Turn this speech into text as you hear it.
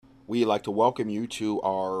We'd like to welcome you to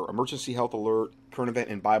our Emergency Health Alert Current Event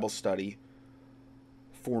and Bible Study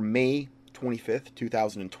for May 25th,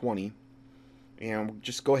 2020. And we'll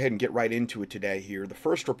just go ahead and get right into it today here. The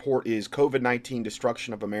first report is COVID-19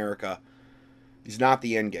 destruction of America is not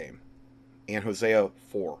the end game, and Hosea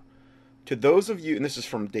 4. To those of you, and this is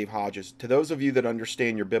from Dave Hodges, to those of you that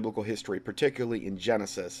understand your biblical history, particularly in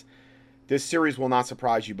Genesis, this series will not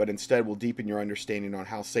surprise you, but instead will deepen your understanding on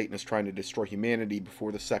how Satan is trying to destroy humanity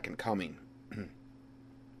before the second coming.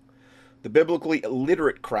 The biblically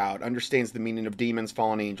illiterate crowd understands the meaning of demons,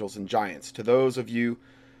 fallen angels, and giants. To those of you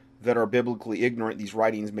that are biblically ignorant, these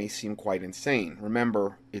writings may seem quite insane.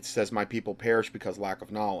 Remember, it says, my people perish because of lack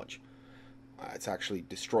of knowledge. It's actually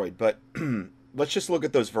destroyed. But let's just look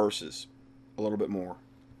at those verses a little bit more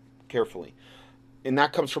carefully. And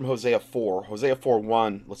that comes from Hosea 4. Hosea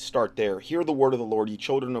 4:1, let's start there. Hear the word of the Lord, ye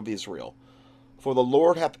children of Israel. For the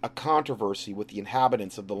Lord hath a controversy with the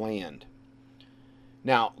inhabitants of the land.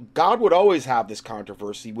 Now, God would always have this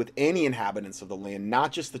controversy with any inhabitants of the land,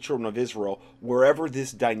 not just the children of Israel, wherever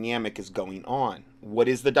this dynamic is going on. What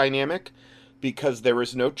is the dynamic? Because there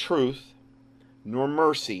is no truth, nor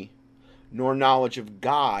mercy, nor knowledge of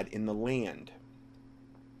God in the land.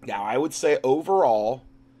 Now, I would say overall,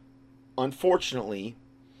 unfortunately,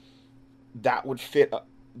 that would fit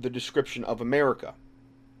the description of America.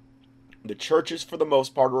 The churches, for the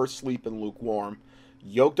most part, are asleep and lukewarm,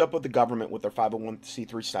 yoked up with the government with their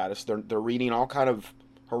 501c3 status. They're reading all kind of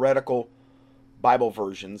heretical Bible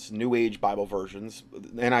versions, New Age Bible versions.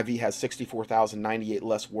 The NIV has 64,098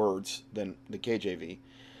 less words than the KJV.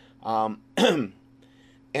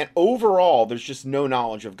 And overall, there's just no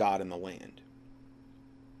knowledge of God in the land.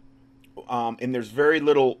 And there's very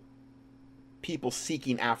little people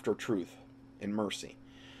seeking after truth and mercy.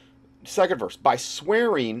 Second verse, by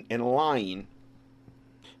swearing and lying.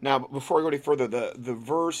 Now, before I go any further, the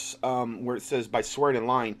verse where it says by swearing and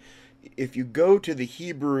lying, if you go to the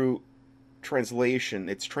Hebrew translation,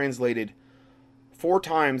 it's translated 4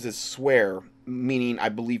 times as swear, meaning I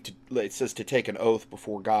believe it says to take an oath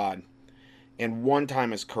before God, and 1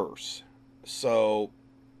 time as curse. So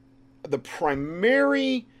the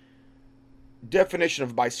primary definition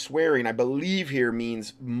of by swearing, I believe here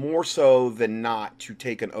means more so than not to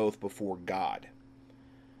take an oath before God.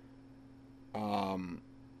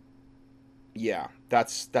 Yeah,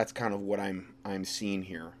 that's kind of what I'm seeing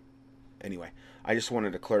here. Anyway, I just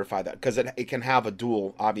wanted to clarify that because it can have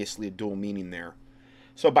obviously a dual meaning there.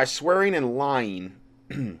 So by swearing and lying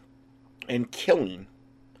and killing,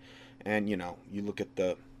 and you look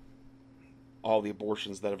at all the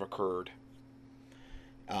abortions that have occurred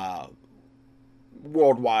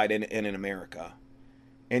worldwide and in America,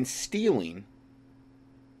 and stealing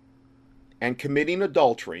and committing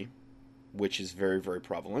adultery, which is very, very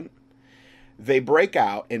prevalent, they break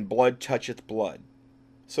out and blood toucheth blood.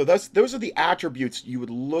 So those are the attributes you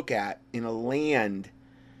would look at in a land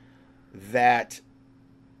where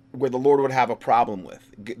the Lord would have a problem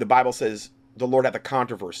with. The Bible says the Lord hath a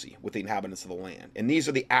controversy with the inhabitants of the land. And these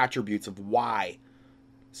are the attributes of why,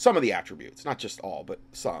 some of the attributes, not just all, but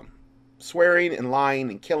some. Swearing and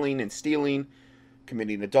lying and killing and stealing,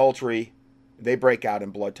 committing adultery, they break out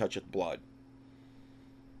and blood toucheth blood.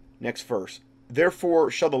 Next verse.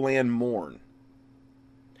 Therefore shall the land mourn,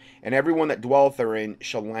 and everyone that dwelleth therein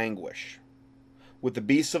shall languish. With the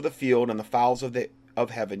beasts of the field and the fowls of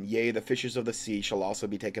heaven, yea, the fishes of the sea shall also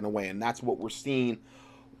be taken away. And that's what we're seeing,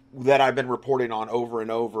 that I've been reporting on over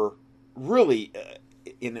and over, really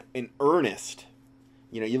in earnest.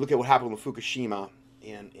 You look at what happened with Fukushima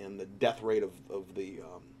and the death rate of the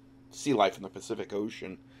sea life in the Pacific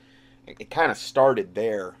Ocean. It kind of started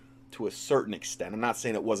there to a certain extent. I'm not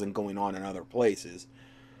saying it wasn't going on in other places.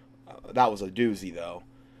 That was a doozy, though.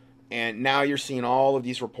 And now you're seeing all of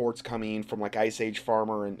these reports coming from like Ice Age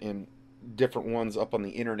Farmer and different ones up on the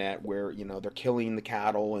internet where, they're killing the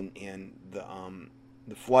cattle and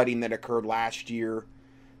the flooding that occurred last year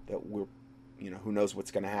that we're, who knows what's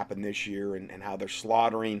going to happen this year, and how they're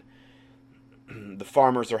slaughtering. The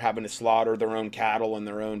farmers are having to slaughter their own cattle and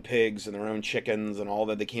their own pigs and their own chickens and all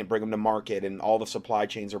that. They can't bring them to market, and all the supply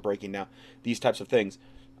chains are breaking down. These types of things.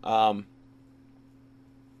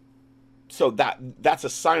 So that's a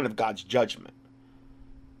sign of God's judgment.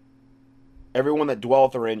 Everyone that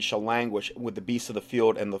dwelleth therein shall languish with the beasts of the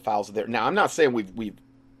field and the fowls of the air. Now, I'm not saying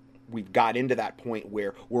we've got into that point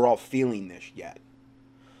where we're all feeling this yet.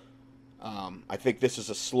 I think this is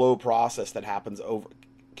a slow process that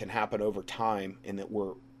can happen over time, and that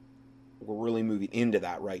we're really moving into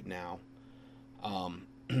that right now.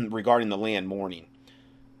 Regarding the land mourning,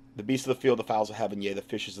 the beasts of the field, the fowls of heaven, yea, the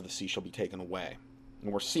fishes of the sea shall be taken away.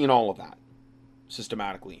 And we're seeing all of that.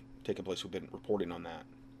 systematically taking place. We've been reporting on that.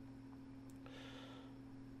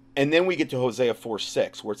 And then we get to Hosea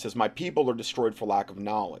 4:6, where it says, "My people are destroyed for lack of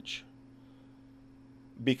knowledge.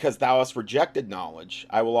 Because thou hast rejected knowledge,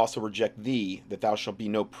 I will also reject thee, that thou shalt be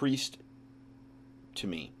no priest to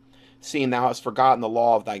me. Seeing thou hast forgotten the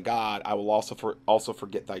law of thy God, I will also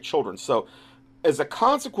forget thy children." So, as a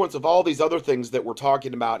consequence of all these other things that we're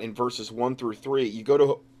talking about in verses 1 through 3, you go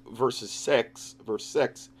to verse 6,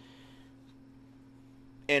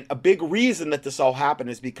 and a big reason that this all happened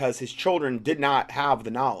is because his children did not have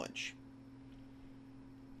the knowledge.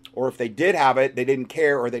 Or if they did have it, they didn't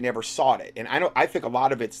care, or they never sought it. And I think a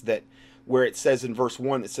lot of it's that where it says in verse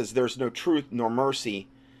 1, it says, "There's no truth nor mercy,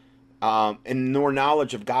 and nor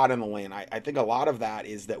knowledge of God in the land." I think a lot of that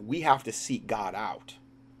is that we have to seek God out.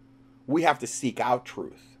 We have to seek out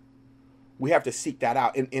truth. We have to seek that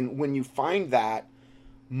out. And when you find that,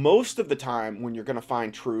 most of the time when you're going to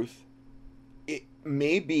find truth, it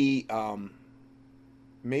may be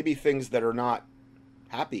things that are not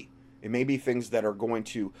happy. It may be things that are going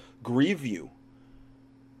to grieve you.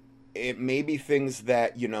 It may be things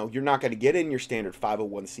that, you're not going to get in your standard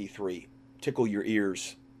 501c3, tickle your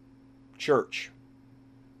ears church.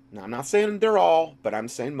 Now, I'm not saying they're all, but I'm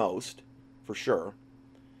saying most, for sure.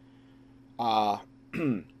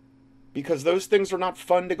 Because those things are not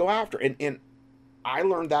fun to go after. And I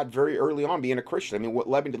learned that very early on being a Christian. I mean, what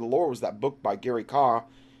led me to the Lord was that book by Gary Kaw,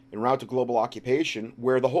 En Route to Global Occupation,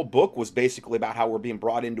 where the whole book was basically about how we're being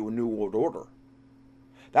brought into a new world order.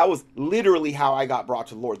 That was literally how I got brought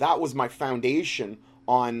to the Lord. That was my foundation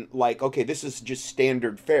on, like, okay, this is just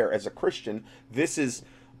standard fare. As a Christian, this is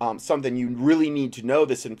something you really need to know,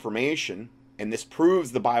 this information, and this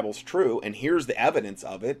proves the Bible's true, and here's the evidence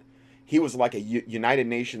of it. He was like a United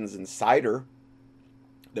Nations insider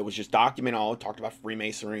that was just documenting all, talked about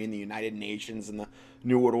Freemasonry and the United Nations and the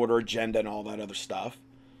New World Order agenda and all that other stuff.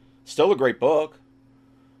 Still a great book.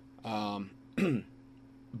 But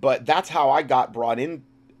that's how I got brought in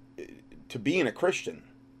to being a Christian,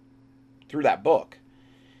 through that book.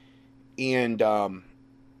 And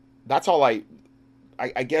that's all I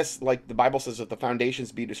guess, like the Bible says, if the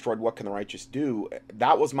foundations be destroyed, what can the righteous do?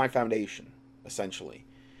 That was my foundation, essentially.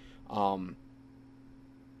 And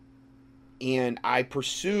I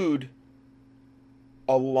pursued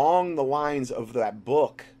along the lines of that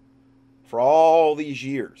book for all these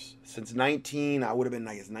years, since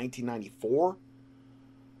 1994.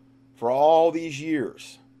 For all these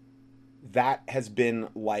years, that has been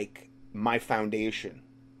like my foundation.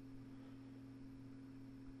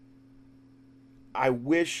 I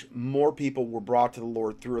wish more people were brought to the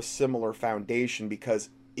Lord through a similar foundation, because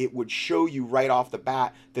it would show you right off the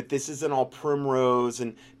bat that this isn't all primrose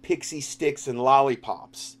and pixie sticks and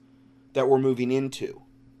lollipops that we're moving into.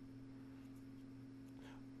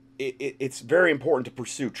 It's very important to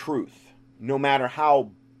pursue truth, no matter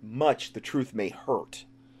how much the truth may hurt.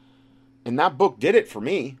 And that book did it for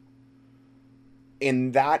me.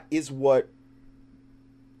 And that is what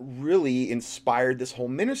really inspired this whole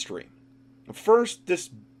ministry. First,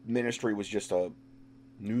 this ministry was just a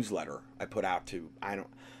newsletter I put out to, I don't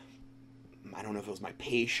know if it was my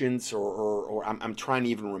patients or I'm trying to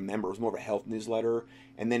even remember. It was more of a health newsletter.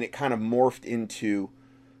 And then it kind of morphed into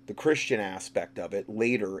the Christian aspect of it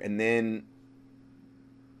later. And then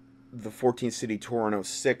the 14th City Tour in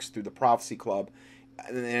 06 through the Prophecy Club.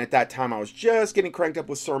 And then at that time, I was just getting cranked up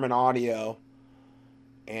with sermon audio.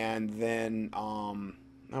 And then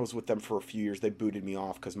I was with them for a few years. They booted me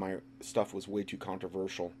off because my stuff was way too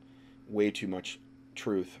controversial, way too much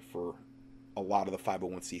truth for a lot of the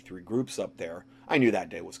 501c3 groups up there. I knew that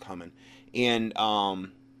day was coming. And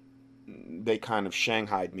they kind of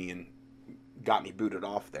shanghaied me and got me booted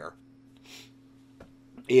off there.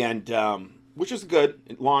 And which was good.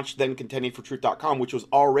 It launched then contendingfortruth.com, which was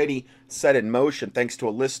already set in motion thanks to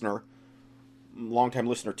a listener, longtime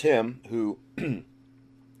listener Tim, who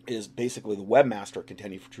is basically the webmaster at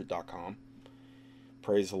contendingfortruth.com.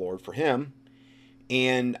 Praise the Lord for him.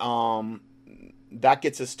 And that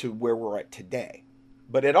gets us to where we're at today.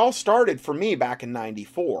 But it all started for me back in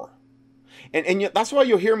 94. And that's why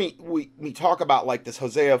you'll hear me talk about like this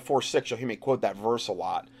Hosea 4:6. You'll hear me quote that verse a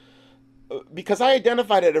lot. Because I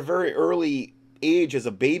identified at a very early age as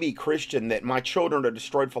a baby Christian that my children are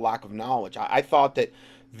destroyed for lack of knowledge. I thought that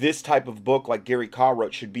this type of book like Gary Kaw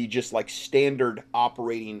wrote should be just like standard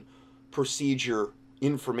operating procedure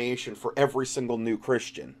information for every single new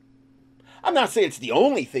Christian. I'm not saying it's the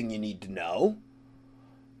only thing you need to know,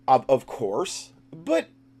 of course, but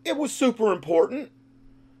it was super important.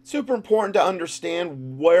 Super important to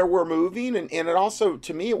understand where we're moving, and it also,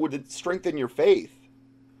 to me, it would strengthen your faith.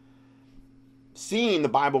 Seeing the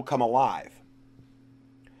Bible come alive.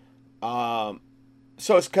 Um,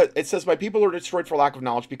 so it says, my people are destroyed for lack of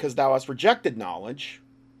knowledge because thou hast rejected knowledge,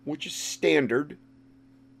 which is standard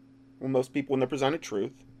when most people when they're presented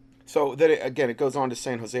truth. So then again, it goes on to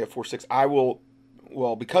say in Hosea 4:6, I will,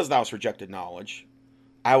 well, because thou hast rejected knowledge,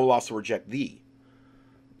 I will also reject thee.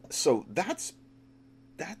 So that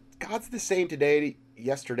God's the same today,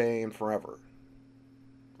 yesterday, and forever.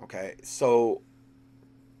 Okay, so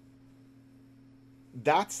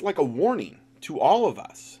that's like a warning to all of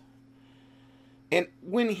us. And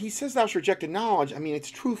when he says thou hast rejected knowledge, I mean, it's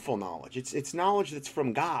truthful knowledge. It's knowledge that's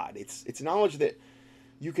from God. It's knowledge that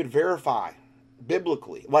you could verify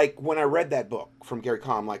biblically. Like when I read that book from Gary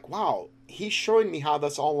Kahn, I'm like, wow, he's showing me how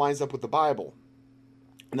this all lines up with the Bible.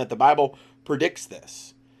 And that the Bible predicts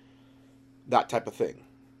this. That type of thing.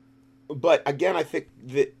 But again, I think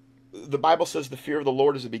that the Bible says the fear of the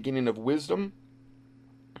Lord is the beginning of wisdom,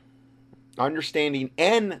 understanding,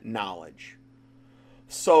 and knowledge.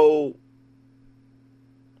 So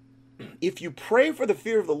if you pray for the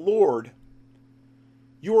fear of the Lord,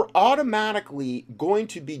 you're automatically going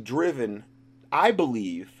to be driven, I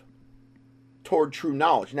believe, toward true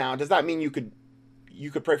knowledge. Now, does that mean you could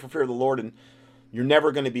pray for fear of the Lord and you're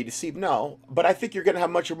never going to be deceived? No, but I think you're going to have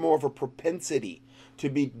much more of a propensity to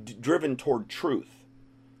be driven toward truth,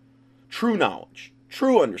 true knowledge,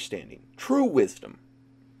 true understanding, true wisdom.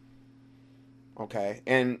 Okay,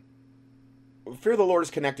 and fear of the Lord is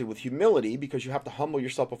connected with humility because you have to humble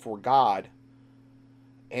yourself before God,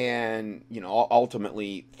 and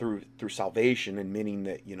ultimately through salvation, admitting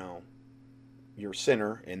that you're a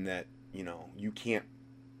sinner and that you can't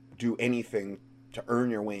do anything to earn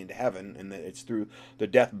your way into heaven, and that it's through the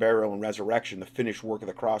death, burial, and resurrection, the finished work of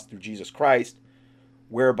the cross through Jesus Christ,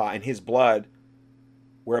 whereby in his blood,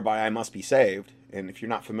 whereby I must be saved. And if you're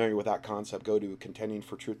not familiar with that concept, go to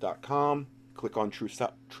contendingfortruth.com, click on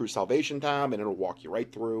True Salvation tab, and it'll walk you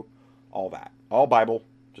right through all that. All Bible,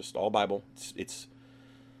 just all Bible. It's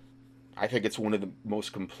I think it's one of the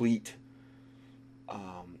most complete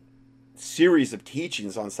series of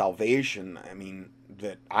teachings on salvation,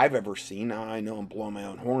 that I've ever seen. Now, I know I'm blowing my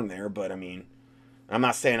own horn there, but I'm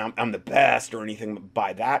not saying I'm the best or anything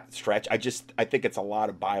by that stretch. I think it's a lot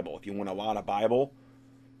of Bible. If you want a lot of Bible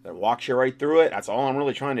that walks you right through it, that's all I'm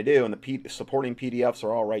really trying to do. And the supporting PDFs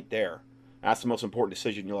are all right there. That's the most important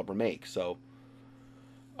decision you'll ever make. So,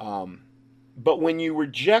 but when you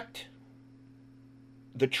reject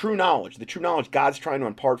the true knowledge God's trying to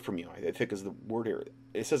impart from you, I think is the word here.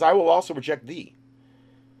 It says, I will also reject thee,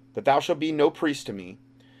 that thou shalt be no priest to me,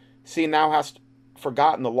 seeing thou hast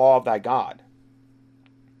forgotten the law of thy God.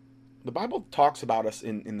 The Bible talks about us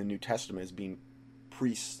in the New Testament as being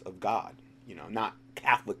priests of God. Not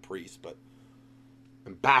Catholic priests, but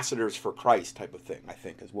ambassadors for Christ type of thing, I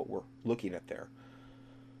think, is what we're looking at there.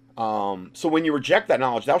 So when you reject that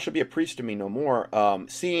knowledge, thou shalt be a priest to me no more,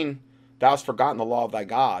 seeing thou hast forgotten the law of thy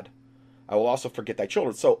God, I will also forget thy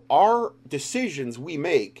children. So our decisions we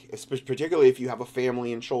make, particularly if you have a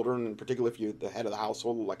family and children, and particularly if you're the head of the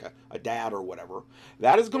household, like a dad or whatever,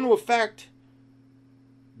 that is going to affect,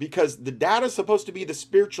 because the dad is supposed to be the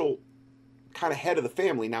spiritual kind of head of the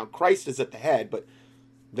family. Now, Christ is at the head, but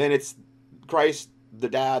then it's Christ, the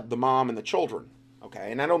dad, the mom, and the children.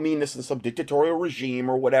 Okay, and I don't mean this in some dictatorial regime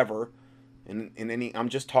or whatever. I'm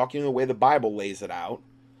just talking the way the Bible lays it out.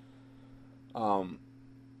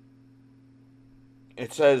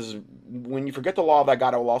 It says, when you forget the law of thy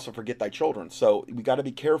God, I will also forget thy children. So we got to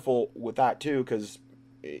be careful with that too, because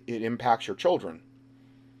it impacts your children.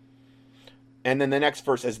 And then the next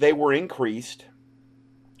verse, as they were increased,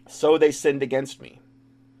 so they sinned against me.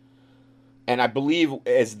 And I believe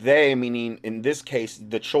as they, meaning in this case,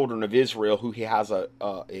 the children of Israel, who he has a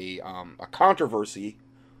controversy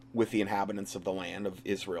with the inhabitants of the land of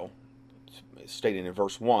Israel, stated in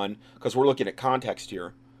verse 1, because we're looking at context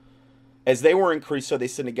here. As they were increased, so they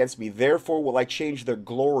sinned against me. Therefore will I change their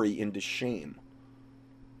glory into shame.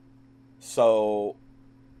 So,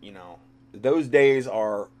 those days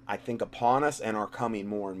are, I think, upon us and are coming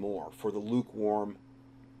more and more for the lukewarm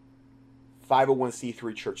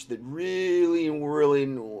 501c3 church that really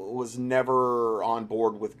was never on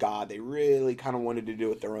board with God. They really kind of wanted to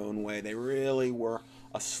do it their own way. They really were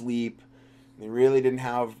asleep. They really didn't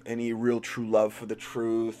have any real true love for the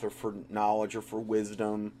truth or for knowledge or for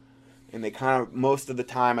wisdom. And they kind of, most of the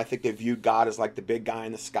time, I think they viewed God as like the big guy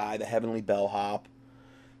in the sky, the heavenly bellhop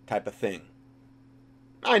type of thing.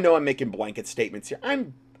 I know I'm making blanket statements here.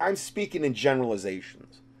 I'm speaking in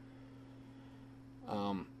generalizations.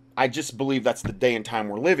 I just believe that's the day and time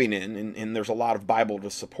we're living in, and there's a lot of Bible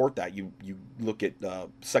to support that. You look at 2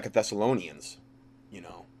 Thessalonians,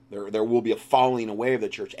 There will be a falling away of the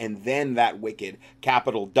church, and then that wicked,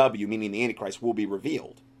 capital W, meaning the Antichrist, will be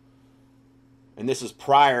revealed. And this is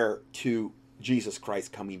prior to Jesus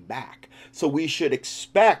Christ coming back. So we should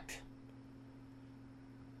expect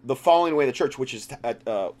the falling away of the church, which is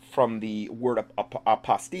from the word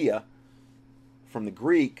apostia, from the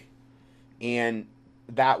Greek, and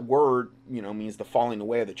that word, means the falling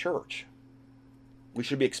away of the church. We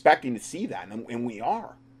should be expecting to see that, and we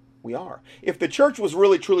are. We are. If the church was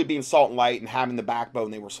really truly being salt and light and having the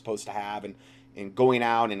backbone they were supposed to have, and going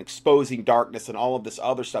out and exposing darkness and all of this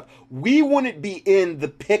other stuff, we wouldn't be in the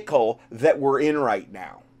pickle that we're in right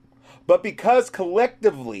now. But because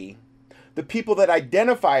collectively, the people that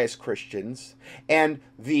identify as Christians and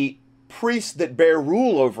the priests that bear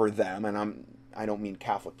rule over them, and I don't mean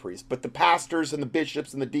Catholic priests, but the pastors and the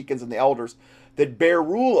bishops and the deacons and the elders that bear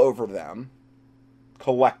rule over them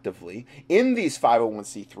collectively in these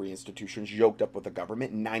 501c3 institutions yoked up with the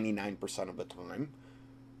government 99% of the time,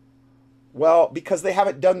 well, because they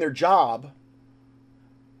haven't done their job,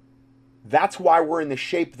 that's why we're in the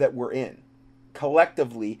shape that we're in,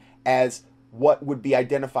 collectively, as what would be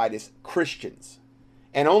identified as Christians.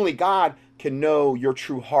 And only God can know your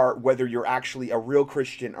true heart, whether you're actually a real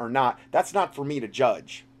Christian or not. That's not for me to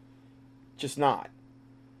judge. Just not.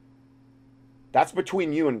 That's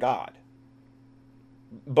between you and God.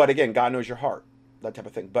 But again, God knows your heart, that type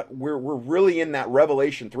of thing. But we're really in that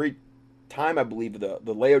Revelation 3 time, I believe, the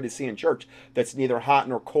Laodicean church that's neither hot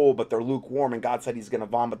nor cold, but they're lukewarm, and God said he's going to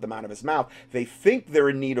vomit them out of his mouth. They think they're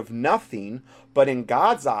in need of nothing, but in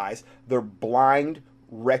God's eyes, they're blind,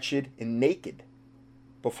 wretched, and naked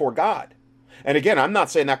before God. And again, I'm not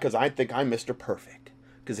saying that because I think I'm Mr. Perfect.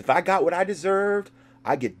 Because if I got what I deserved,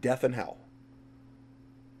 I get death and hell.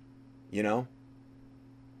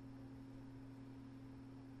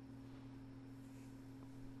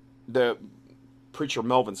 The preacher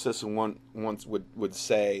Melvin Sisson once would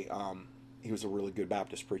say, he was a really good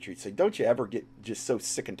Baptist preacher, he'd say, don't you ever get just so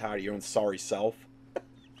sick and tired of your own sorry self?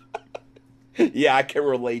 Yeah, I can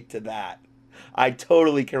relate to that. I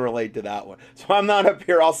totally can relate to that one. So I'm not up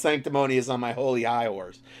here all sanctimonious on my holy high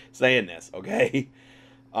horse saying this, okay?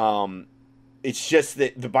 It's just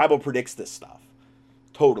that the Bible predicts this stuff.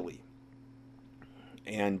 Totally.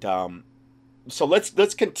 And so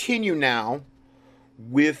let's continue now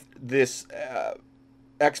with this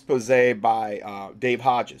expose by Dave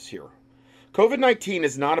Hodges here. COVID-19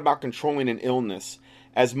 is not about controlling an illness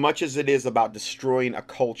as much as it is about destroying a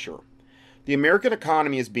culture. The American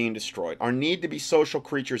economy is being destroyed. Our need to be social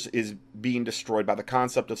creatures is being destroyed by the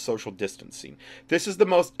concept of social distancing. This is the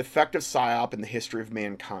most effective psyop in the history of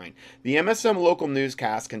mankind. The MSM local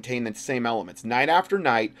newscasts contain the same elements. Night after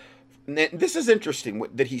night, this is interesting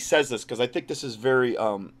that he says this, because I think this is very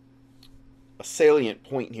a salient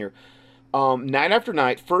point here. Night after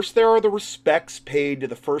night, first there are the respects paid to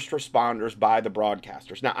the first responders by the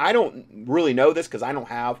broadcasters. Now, I don't really know this because I don't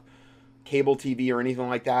have cable TV or anything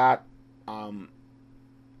like that.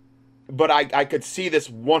 But I could see this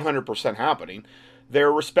 100% happening. There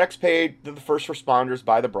are respects paid to the first responders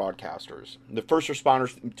by the broadcasters. The first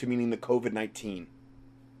responders, to meaning the COVID-19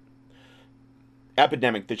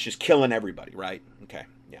 epidemic that's just killing everybody, right? Okay,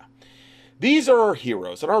 yeah. These are our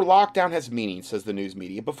heroes, and our lockdown has meaning, says the news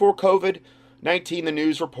media. Before COVID-19, the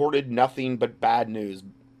news reported nothing but bad news.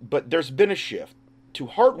 But there's been a shift to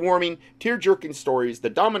heartwarming, tear-jerking stories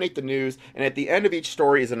that dominate the news, and at the end of each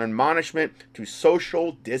story is an admonishment to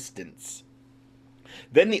social distance.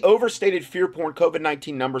 Then the overstated fear-porn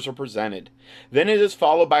COVID-19 numbers are presented. Then it is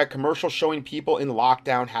followed by a commercial showing people in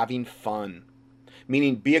lockdown having fun.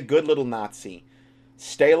 Meaning, be a good little Nazi.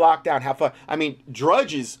 Stay locked down, have fun. I mean,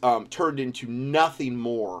 Drudge is turned into nothing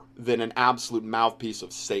more than an absolute mouthpiece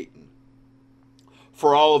of Satan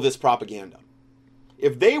for all of this propaganda.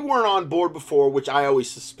 If they weren't on board before, which I always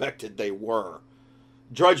suspected they were,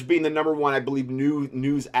 Drudge being the number one, I believe,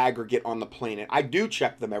 news aggregate on the planet. I do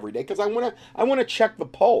check them every day because I want to check the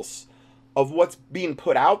pulse of what's being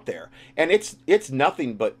put out there, and it's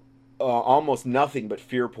nothing but almost nothing but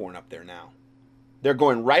fear porn up there now. They're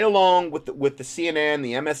going right along with the CNN,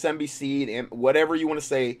 the MSNBC, the, whatever you want to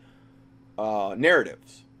say,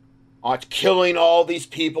 narratives. Oh, it's killing all these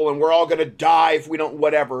people, and we're all going to die if we don't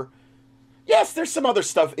whatever. Yes, there's some other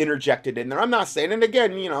stuff interjected in there. I'm not saying, and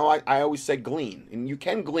again, I always say glean, and you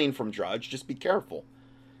can glean from Drudge. Just be careful.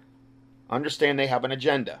 Understand they have an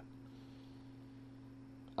agenda.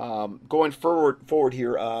 Going forward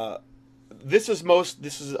here. This is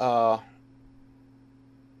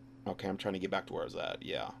okay, I'm trying to get back to where I was at.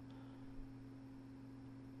 Yeah.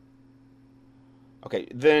 Okay,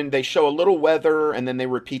 then they show a little weather, and then they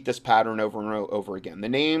repeat this pattern over and over again. The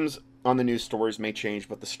names on the news stories may change,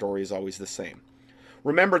 but the story is always the same.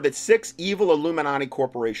 Remember that 6 evil Illuminati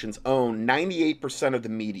corporations own 98% of the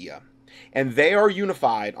media, and they are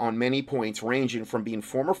unified on many points, ranging from being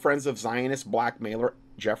former friends of Zionist blackmailer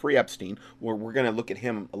Jeffrey Epstein, where we're going to look at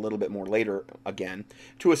him a little bit more later again,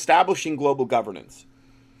 to establishing global governance.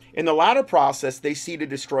 In the latter process, they seek to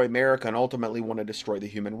destroy America and ultimately want to destroy the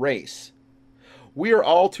human race. We are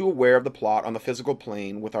all too aware of the plot on the physical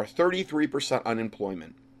plane with our 33%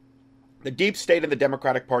 unemployment. The deep state and the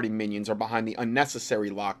Democratic Party minions are behind the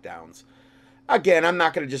unnecessary lockdowns. Again, I'm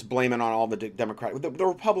not going to just blame it on all the Democrats. The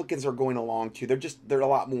Republicans are going along too. They're a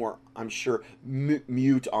lot more, I'm sure,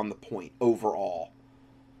 mute on the point overall.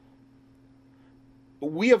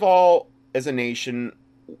 We have all, as a nation,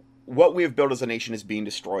 what we have built as a nation is being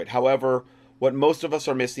destroyed. However, what most of us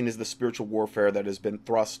are missing is the spiritual warfare that has been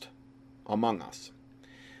thrust among us.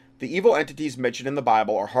 The evil entities mentioned in the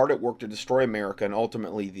Bible are hard at work to destroy America and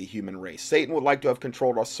ultimately the human race. Satan would like to have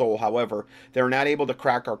controlled our soul. However, they are not able to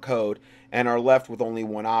crack our code and are left with only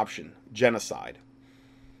one option: genocide.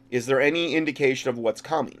 Is there any indication of what's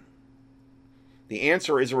coming? The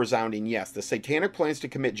answer is a resounding yes. The satanic plans to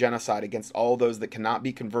commit genocide against all those that cannot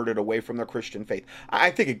be converted away from their Christian faith.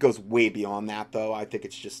 I think it goes way beyond that, though. I think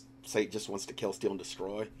it's just, Satan just wants to kill, steal, and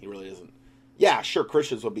destroy. He really isn't. Yeah, sure,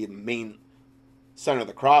 Christians would be the main center of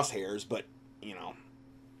the crosshairs, but, you know,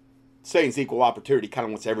 Satan's equal opportunity kind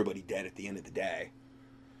of wants everybody dead at the end of the day.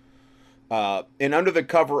 And under the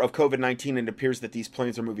cover of COVID-19, it appears that these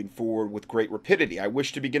plans are moving forward with great rapidity. I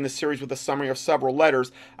wish to begin the series with a summary of several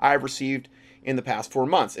letters I have received in the past 4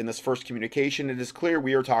 months. In this first communication, it is clear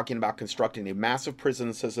we are talking about constructing a massive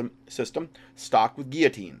prison system stocked with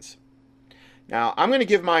guillotines. Now, I'm going to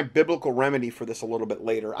give my biblical remedy for this a little bit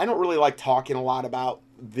later. I don't really like talking a lot about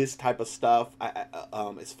this type of stuff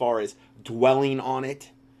as far as dwelling on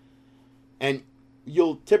it. And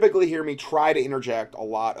you'll typically hear me try to interject a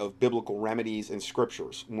lot of biblical remedies and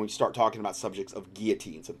scriptures when we start talking about subjects of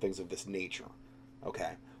guillotines and things of this nature.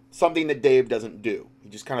 Okay? Something that Dave doesn't do. He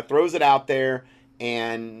just kind of throws it out there,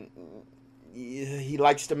 and he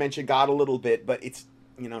likes to mention God a little bit, but it's,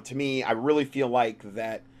 you know, to me, I really feel like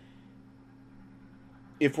that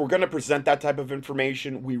if we're going to present that type of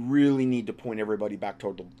information, we really need to point everybody back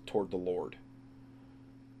toward the Lord.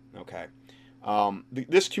 Okay.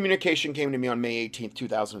 This communication came to me on May 18th,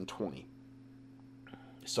 2020.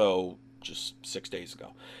 So, just 6 days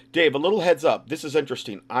ago. Dave, a little heads up. This is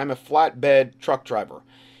interesting. I'm a flatbed truck driver.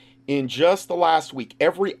 In just the last week,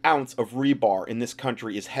 every ounce of rebar in this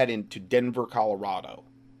country is heading to Denver, Colorado.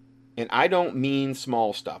 And I don't mean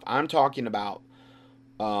small stuff. I'm talking about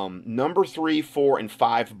number 3, 4, and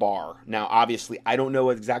 5 bar. Now, obviously, I don't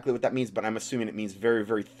know exactly what that means, but I'm assuming it means very,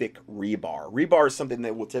 very thick rebar. Rebar is something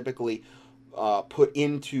that will typically put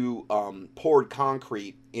into poured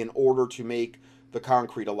concrete in order to make the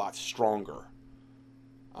concrete a lot stronger.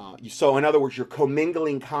 So, in other words, you're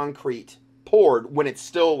commingling concrete poured when it's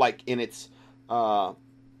still like in its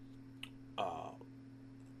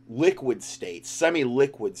liquid state,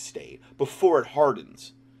 semi-liquid state, before it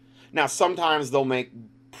hardens. Now, sometimes they'll make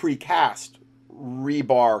precast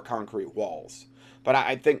rebar concrete walls, but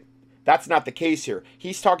I think that's not the case here.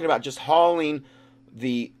 He's talking about just hauling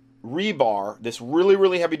the rebar, this really,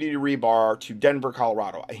 really heavy-duty rebar, to Denver,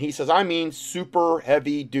 Colorado. He says, I mean super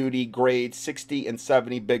heavy-duty grade 60 and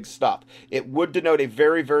 70 big stuff. It would denote a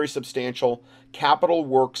very, very substantial capital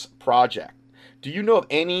works project. Do you know of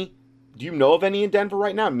any in Denver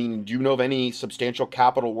right now? Meaning, do you know of any substantial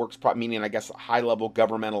capital works, meaning, I guess, a high-level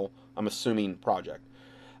governmental, I'm assuming, project?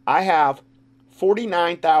 I have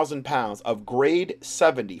 49,000 pounds of grade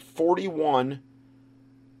 70, 41,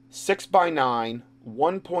 6x9,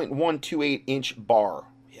 1.128 inch bar.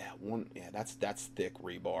 That's thick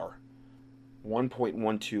rebar.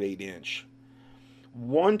 1.128 inch.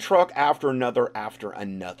 One truck after another after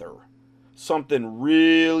another. Something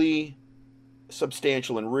really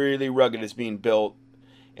substantial and really rugged is being built,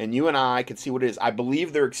 and you and I can see what it is. I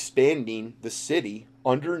believe they're expanding the city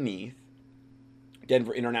underneath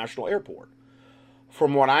Denver International Airport.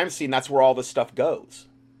 From what I'm seeing, that's where all this stuff goes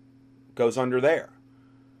under there.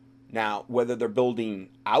 Now, whether they're building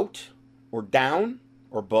out or down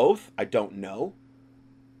or both, I don't know.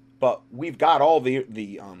 But we've got all the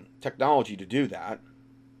technology to do that.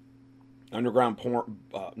 Underground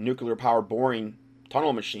nuclear-powered boring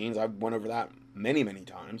tunnel machines. I've went over that many, many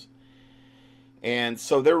times. And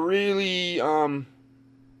so they're really, sounds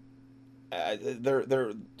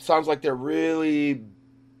like they're really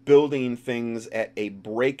building things at a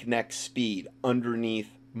breakneck speed underneath,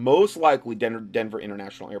 most likely, Denver,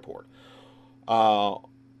 International Airport.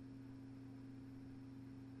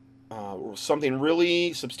 something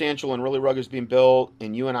really substantial and really rugged is being built,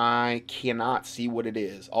 and you and I cannot see what it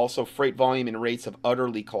is. Also, freight volume and rates have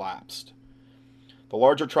utterly collapsed. The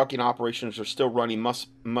larger trucking operations are still running,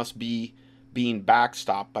 must be being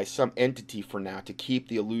backstopped by some entity for now to keep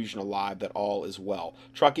the illusion alive that all is well.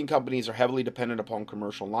 Trucking companies are heavily dependent upon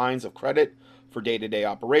commercial lines of credit for day-to-day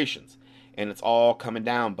operations, and it's all coming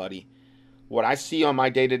down, buddy. What I see on my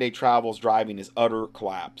day-to-day travels driving is utter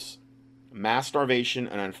collapse. Mass starvation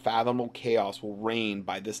and unfathomable chaos will reign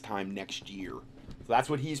by this time next year. So that's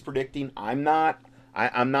what he's predicting. I'm not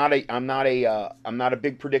a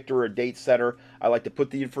big predictor or a date setter. I like to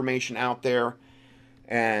put the information out there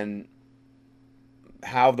and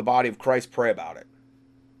have the body of Christ pray about it.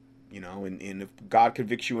 And if God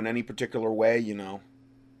convicts you in any particular way,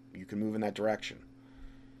 you can move in that direction.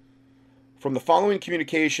 From the following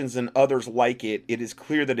communications and others like it, it is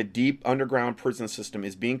clear that a deep underground prison system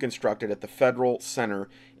is being constructed at the Federal Center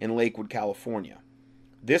in Lakewood, California.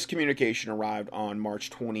 This communication arrived on March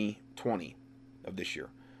 2020 of this year.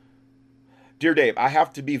 Dear Dave, I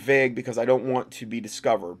have to be vague because I don't want to be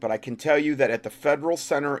discovered, but I can tell you that at the Federal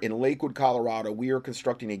Center in Lakewood, Colorado, we are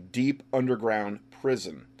constructing a deep underground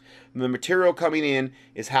prison. The material coming in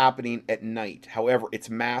is happening at night. However, it's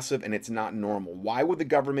massive and it's not normal. Why would the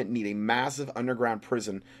government need a massive underground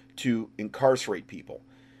prison to incarcerate people?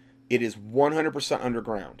 It is 100%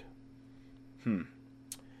 underground.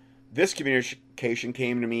 This communication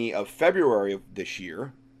came to me of February of this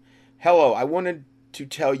year. Hello, I wanted to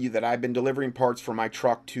tell you that I've been delivering parts for my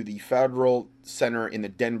truck to the Federal Center in the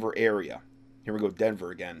Denver area. Here we go,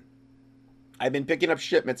 Denver again. I've been picking up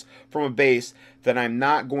shipments from a base that I'm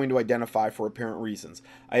not going to identify for apparent reasons.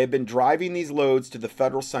 I have been driving these loads to the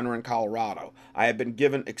Federal Center in Colorado. I have been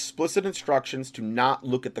given explicit instructions to not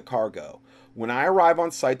look at the cargo. When I arrive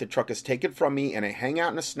on site, the truck is taken from me and I hang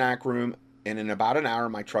out in a snack room, and in about an hour,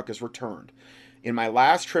 my truck is returned. In my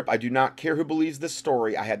last trip, I do not care who believes this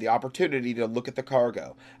story, I had the opportunity to look at the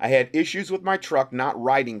cargo. I had issues with my truck not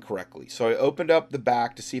riding correctly, so I opened up the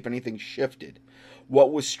back to see if anything shifted.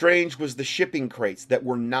 What was strange was the shipping crates that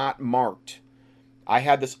were not marked. I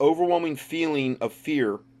had this overwhelming feeling of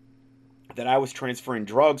fear that I was transferring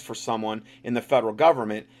drugs for someone in the federal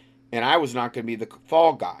government, and I was not going to be the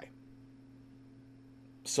fall guy.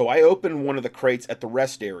 So I opened one of the crates at the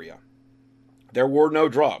rest area. There were no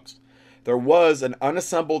drugs. There was an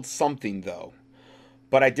unassembled something, though.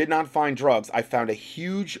 But I did not find drugs. I found a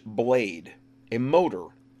huge blade, a motor,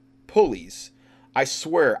 pulleys. I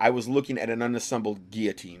swear I was looking at an unassembled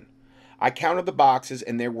guillotine. I counted the boxes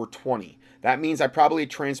and there were 20. That means I probably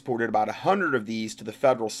transported about 100 of these to the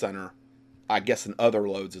Federal Center, I guess in other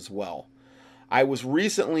loads as well. I was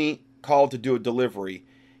recently called to do a delivery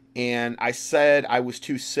and I said I was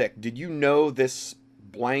too sick. Did you know this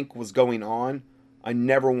blank was going on? I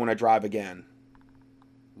never want to drive again.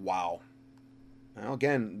 Wow. Well,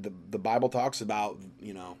 again, the Bible talks about,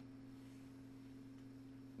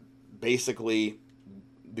 basically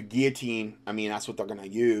the guillotine. I mean, that's what they're going to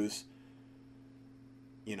use,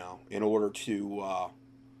 in order to,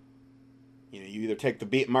 you either take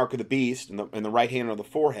the mark of the beast in the right hand or the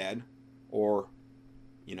forehead, or,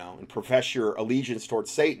 and profess your allegiance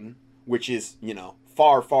towards Satan, which is,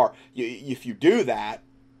 far, far. If you do that,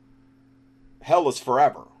 hell is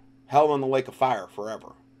forever. Hell in the lake of fire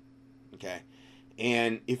forever. Okay?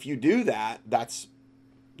 And if you do that, that's,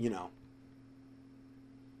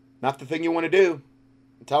 not the thing you want to do.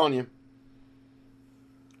 I'm telling you.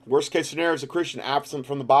 Worst case scenario as a Christian, absent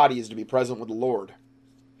from the body is to be present with the Lord.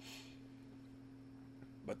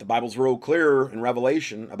 But the Bible's real clear in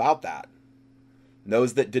Revelation about that.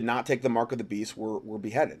 Those that did not take the mark of the beast were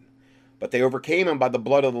beheaded. But they overcame him by the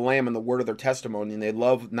blood of the Lamb and the word of their testimony, and they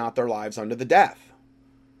loved not their lives unto the death.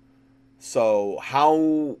 So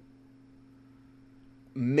how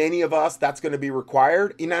many of us that's going to be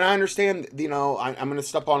required? And I understand, I'm going to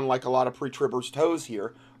step on like a lot of pre-tribbers' toes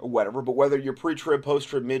here or whatever, but whether you're pre-trib,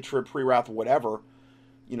 post-trib, mid-trib, pre-wrath, whatever,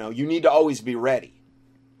 you need to always be ready.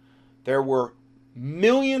 There were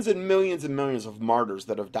millions and millions and millions of martyrs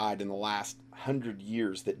that have died in the last 100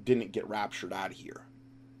 years that didn't get raptured out of here.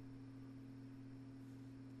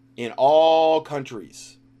 In all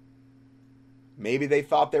countries. Maybe they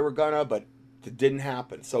thought they were gonna, but it didn't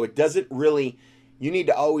happen. So it doesn't really, you need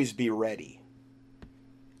to always be ready.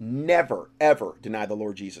 Never, ever deny the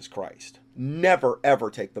Lord Jesus Christ. Never,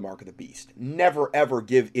 ever take the mark of the beast. Never, ever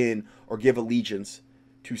give in or give allegiance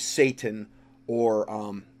to Satan or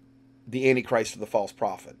the Antichrist or the false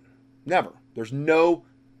prophet. Never. There's no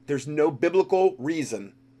biblical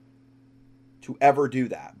reason to ever do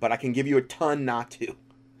that. But I can give you a ton not to.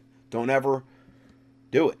 Don't ever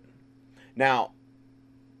do it. Now,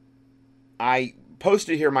 I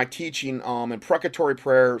posted here my teaching imprecatory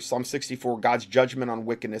prayer, Psalm 64, God's judgment on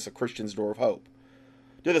wickedness, a Christian's door of hope.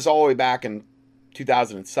 Did this all the way back in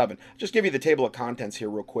 2007. Just give you the table of contents here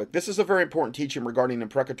real quick. This is a very important teaching regarding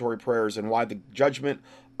imprecatory prayers and why the judgment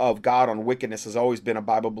of God on wickedness has always been a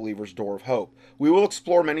Bible believer's door of hope. We will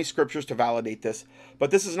explore many scriptures to validate this,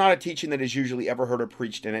 but this is not a teaching that is usually ever heard or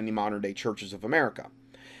preached in any modern day churches of America.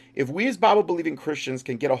 If we as Bible believing Christians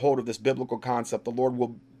can get a hold of this biblical concept, the Lord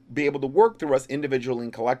will be able to work through us individually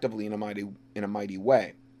and collectively in a mighty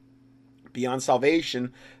way. Beyond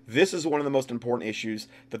salvation, this is one of the most important issues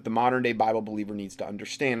that the modern day Bible believer needs to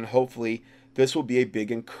understand, and hopefully this will be a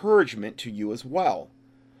big encouragement to you as well.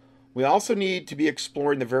 We also need to be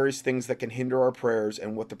exploring the various things that can hinder our prayers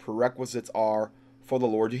and what the prerequisites are for the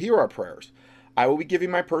Lord to hear our prayers. I will be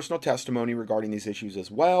giving my personal testimony regarding these issues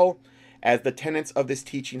as well, as the tenets of this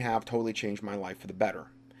teaching have totally changed my life for the better.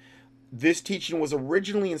 This teaching was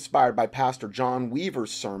originally inspired by Pastor John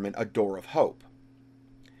Weaver's sermon, A Door of Hope.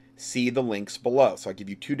 See the links below. So I give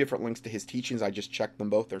you two different links to his teachings. I just checked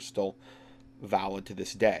them both. They're still valid to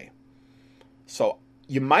this day. So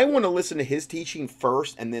you might want to listen to his teaching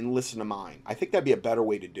first and then listen to mine. I think that'd be a better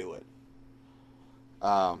way to do it.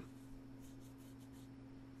 But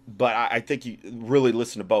I think you really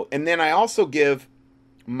listen to both. And then I also give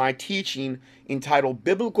my teaching entitled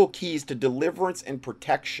Biblical Keys to Deliverance and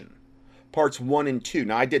Protection, parts 1 and 2.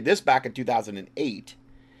 Now, I did this back in 2008.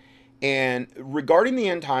 And regarding the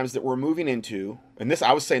end times that we're moving into, and this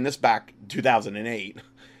I was saying this back in 2008,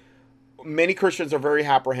 many Christians are very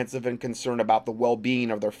apprehensive and concerned about the well-being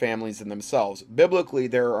of their families and themselves. Biblically,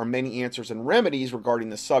 there are many answers and remedies regarding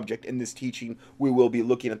this subject. In this teaching, we will be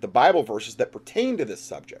looking at the Bible verses that pertain to this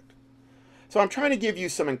subject. So I'm trying to give you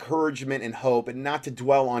some encouragement and hope and not to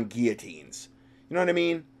dwell on guillotines. You know what I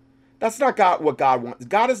mean? That's not what God wants.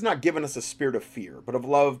 God has not given us a spirit of fear, but of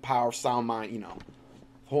love, power, sound mind,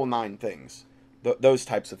 whole 9 things. Those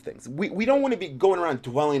types of things. We don't want to be going around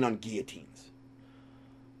dwelling on guillotines.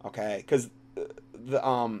 Okay? Because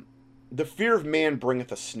the fear of man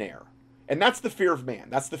bringeth a snare. And that's the fear of man.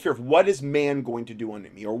 That's the fear of what is man going to do unto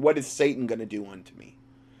me? Or what is Satan going to do unto me?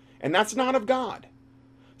 And that's not of God.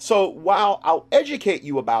 So while I'll educate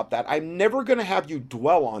you about that, I'm never going to have you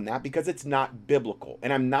dwell on that because it's not biblical.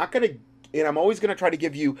 And I'm always going to try to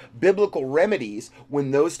give you biblical remedies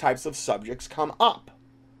when those types of subjects come up.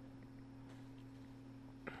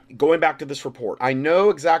 Going back to this report, I know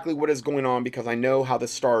exactly what is going on because I know how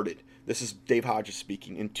this started. This is Dave Hodges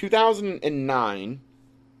speaking. In 2009,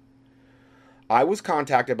 I was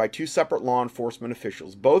contacted by 2 separate law enforcement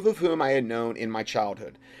officials, both of whom I had known in my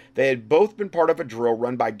childhood. They had both been part of a drill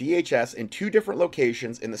run by DHS in 2 different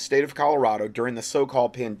locations in the state of Colorado during the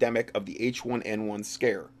so-called pandemic of the H1N1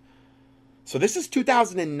 scare. So this is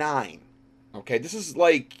 2009. Okay, this is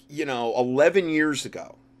 11 years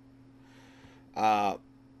ago.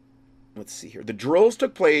 Let's see here. The drills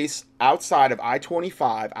took place outside of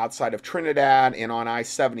I-25, outside of Trinidad, and on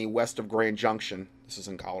I-70 west of Grand Junction. This is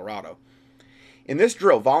in Colorado. In this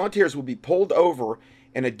drill, volunteers would be pulled over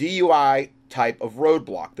in a DUI type of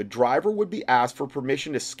roadblock. The driver would be asked for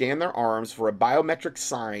permission to scan their arms for a biometric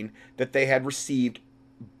sign that they had received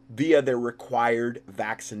via their required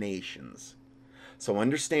vaccinations. So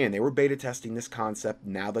understand, they were beta testing this concept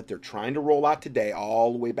now that they're trying to roll out today,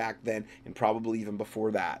 all the way back then, and probably even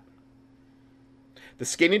before that. The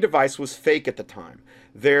scanning device was fake at the time.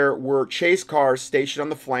 There were chase cars stationed on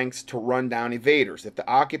the flanks to run down evaders. If the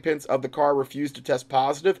occupants of the car refused to test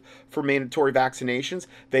positive for mandatory vaccinations,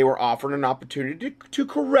 they were offered an opportunity to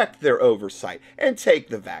correct their oversight and take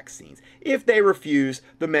the vaccines. If they refused,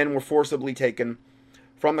 the men were forcibly taken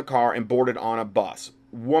from the car and boarded on a bus.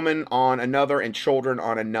 Women on another and children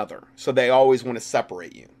on another. So they always want to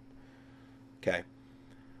separate you. Okay.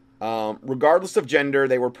 Regardless of gender,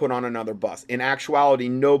 they were put on another bus. In actuality,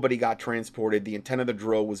 nobody got transported. The intent of the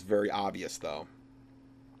drill was very obvious, though.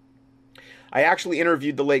 I actually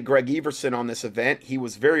interviewed the late Greg Everson on this event. He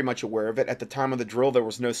was very much aware of it. At the time of the drill, there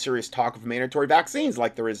was no serious talk of mandatory vaccines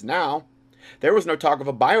like there is now. There was no talk of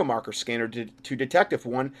a biomarker scanner to detect if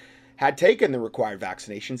one had taken the required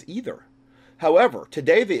vaccinations either. However,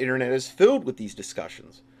 today the internet is filled with these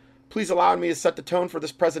discussions. Please allow me to set the tone for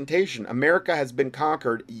this presentation. America has been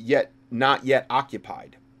conquered, yet not yet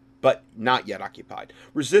occupied. But not yet occupied.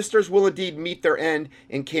 Resistors will indeed meet their end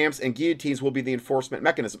in camps, and guillotines will be the enforcement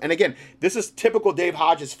mechanism. And again, this is typical Dave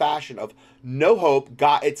Hodges fashion of no hope.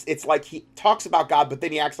 God, it's like he talks about God, but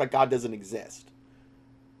then he acts like God doesn't exist.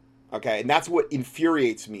 Okay, and that's what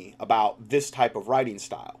infuriates me about this type of writing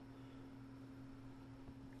style.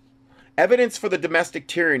 Evidence for the domestic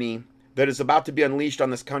tyranny that is about to be unleashed on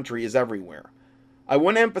this country is everywhere. I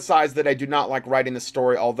want to emphasize that I do not like writing the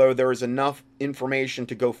story, although there is enough information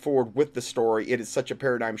to go forward with the story. It is such a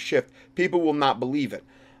paradigm shift. People will not believe it.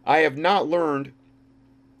 I have not learned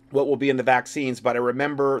what will be in the vaccines, but I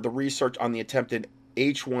remember the research on the attempted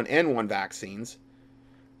H1N1 vaccines.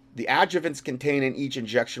 The adjuvants contained in each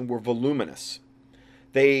injection were voluminous.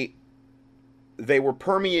 They were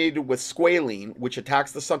permeated with squalene, which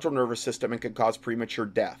attacks the central nervous system and can cause premature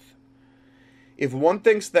death. If one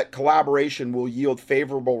thinks that collaboration will yield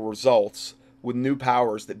favorable results with new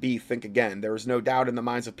powers that be, think again. There is no doubt in the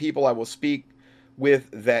minds of people I will speak with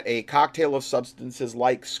that a cocktail of substances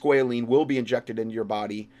like squalene will be injected into your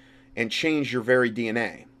body and change your very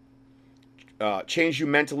DNA. Change you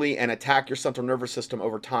mentally and attack your central nervous system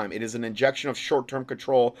over time. It is an injection of short-term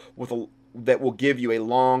control that will give you a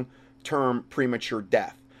long-term premature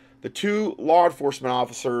death. The 2 law enforcement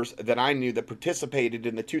officers that I knew that participated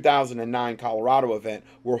in the 2009 Colorado event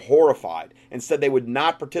were horrified and said they would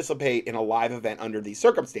not participate in a live event under these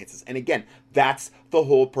circumstances. And again, that's the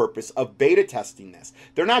whole purpose of beta testing this.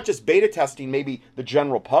 They're not just beta testing maybe the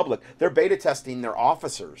general public, they're beta testing their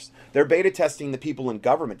officers. They're beta testing the people in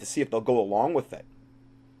government to see if they'll go along with it.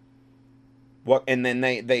 And then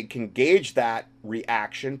they can gauge that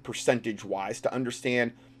reaction percentage-wise to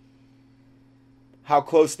understand how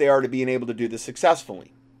close they are to being able to do this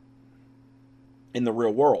successfully in the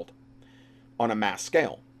real world on a mass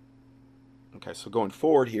scale. Okay, so going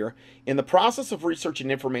forward here, in the process of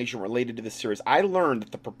researching information related to this series, I learned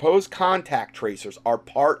that the proposed contact tracers are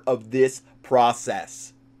part of this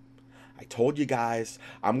process. I told you guys,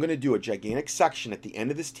 I'm going to do a gigantic section at the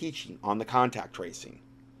end of this teaching on the contact tracing.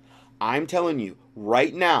 I'm telling you,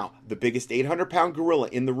 right now, the biggest 800-pound gorilla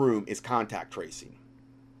in the room is contact tracing.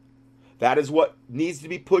 That is what needs to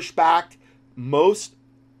be pushed back most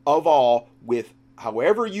of all with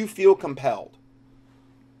however you feel compelled.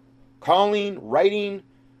 Calling, writing,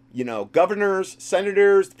 governors,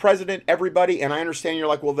 senators, the president, everybody. And I understand you're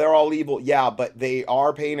like, well, they're all evil. Yeah, but they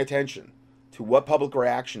are paying attention to what public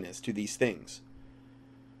reaction is to these things.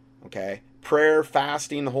 Okay? Prayer,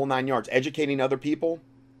 fasting, the whole 9 yards. Educating other people.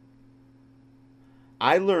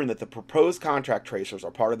 I learned that the proposed contact tracers are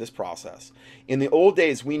part of this process. In the old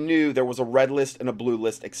days, we knew there was a red list and a blue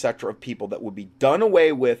list, etc., of people that would be done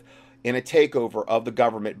away with in a takeover of the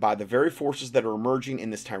government by the very forces that are emerging in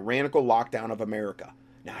this tyrannical lockdown of America.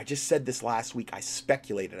 Now, I just said this last week. I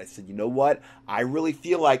speculated. I said, you know what? I really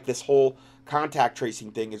feel like this whole contact tracing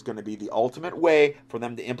thing is going to be the ultimate way for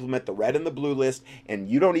them to implement the red and the blue list, and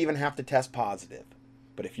you don't even have to test positive.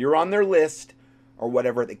 But if you're on their list, or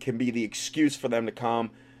whatever, that can be the excuse for them to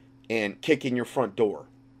come and kick in your front door.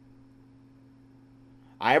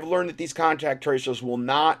 I have learned that these contact tracers will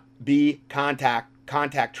not be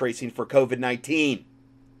contact tracing for COVID-19.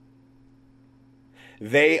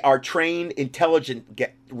 They are trained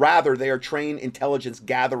they are trained intelligence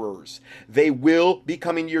gatherers. They will be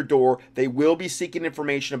coming to your door. They will be seeking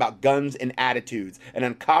information about guns and attitudes. An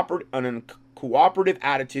uncooperative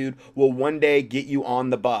attitude will one day get you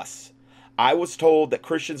on the bus. I was told that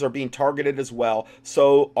Christians are being targeted as well,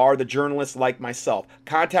 so are the journalists like myself.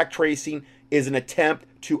 Contact tracing is an attempt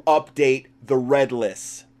to update the red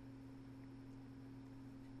lists.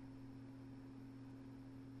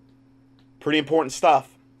 Pretty important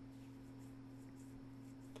stuff.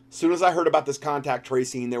 As soon as I heard about this contact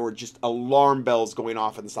tracing, there were just alarm bells going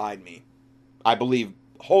off inside me. I believe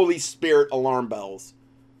Holy Spirit alarm bells.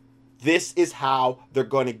 This is how they're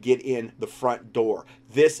going to get in the front door.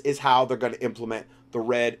 This is how they're going to implement the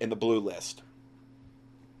red and the blue list.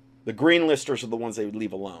 The green listers are the ones they would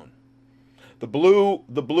leave alone. The blue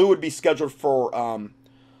would be scheduled for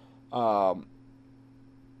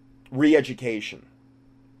re-education.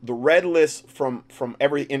 The red list, from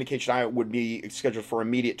every indication I would be scheduled for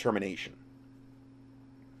immediate termination.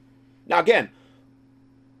 Now again,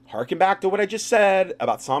 harken back to what I just said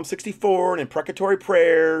about Psalm 64 and imprecatory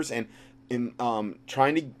prayers and in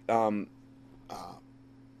trying to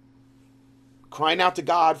crying out to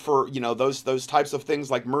God for those types of things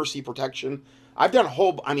like mercy, protection. I've done a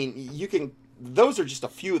whole. Those are just a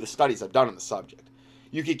few of the studies I've done on the subject.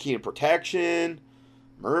 You can key in protection,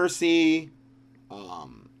 mercy,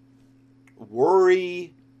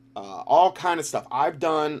 worry, all kind of stuff. I've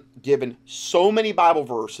given so many Bible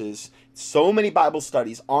verses, so many Bible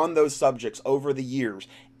studies on those subjects over the years.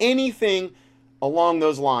 Anything along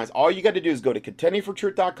those lines, all you got to do is go to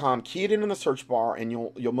contendingfortruth.com, key it in the search bar, and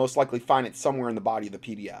you'll most likely find it somewhere in the body of the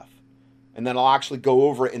PDF. And then I'll actually go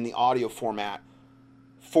over it in the audio format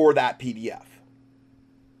for that PDF.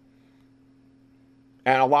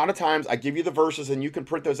 And a lot of times I give you the verses and you can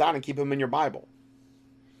print those out and keep them in your Bible.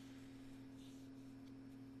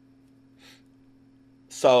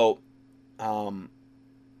 So, the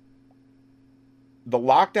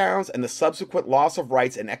lockdowns and the subsequent loss of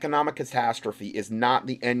rights and economic catastrophe is not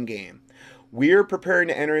the end game. We're preparing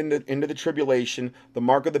to enter into the tribulation, the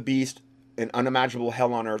mark of the beast, an unimaginable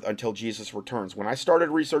hell on earth until Jesus returns. When I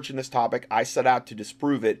started researching this topic, I set out to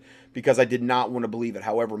disprove it because I did not want to believe it.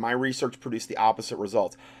 However, my research produced the opposite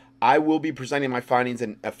results. I will be presenting my findings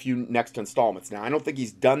in a few next installments. Now, I don't think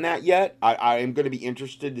he's done that yet. I am going to be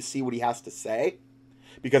interested to see what he has to say,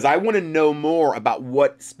 because I want to know more about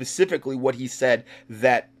what he said,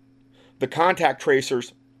 that the contact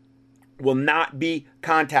tracers will not be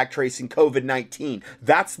contact tracing COVID-19.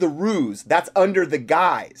 That's the ruse. That's under the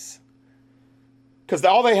guise. Because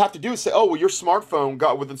all they have to do is say, oh, well, your smartphone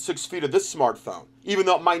got within 6 feet of this smartphone, even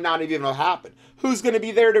though it might not even have happened. Who's going to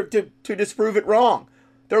be there to disprove it wrong?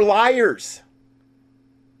 They're liars.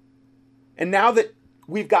 And now that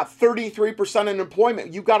we've got 33%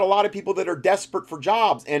 unemployment, you've got a lot of people that are desperate for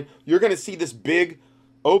jobs, and you're going to see this big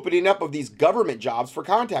opening up of these government jobs for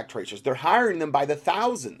contact tracers. They're hiring them by the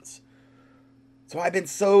thousands. So I've been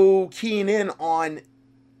so keen in on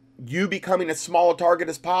you becoming as small a target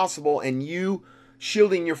as possible, and you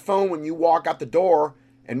shielding your phone when you walk out the door,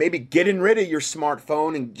 and maybe getting rid of your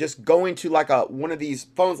smartphone and just going to like one of these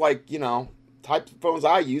phones, like, you know, types of phones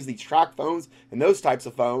I use, these track phones and those types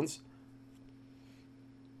of phones.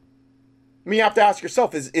 I mean, you have to ask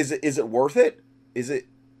yourself, is it worth it? Is it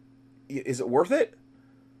worth it?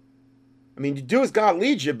 I mean, you do as God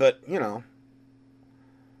leads you, but, you know,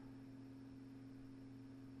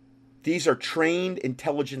 these are trained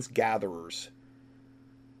intelligence gatherers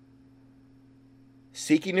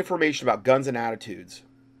seeking information about guns and attitudes.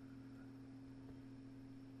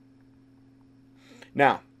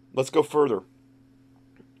 Now, let's go further.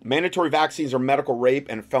 Mandatory vaccines are medical rape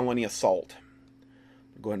and felony assault.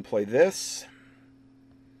 Go ahead and play this.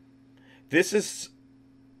 This is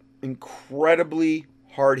incredibly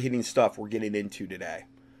hard-hitting stuff we're getting into today.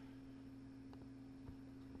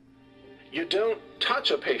 You don't touch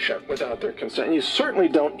a patient without their consent. You certainly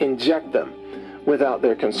don't inject them without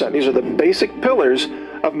their consent. These are the basic pillars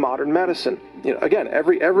of modern medicine. You know, again,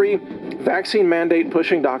 every vaccine mandate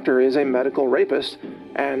pushing doctor is a medical rapist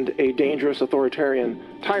and a dangerous authoritarian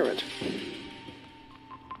tyrant.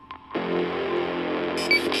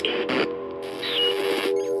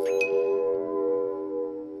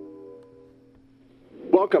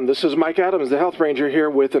 Welcome. This is Mike Adams, the Health Ranger, here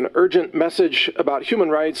with an urgent message about human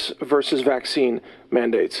rights versus vaccine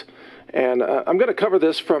mandates. And I'm going to cover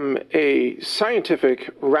this from a scientific,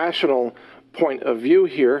 rational point of view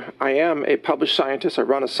here. I am a published scientist. I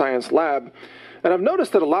run a science lab. And I've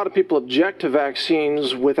noticed that a lot of people object to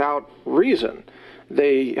vaccines without reason.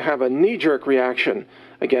 They have a knee-jerk reaction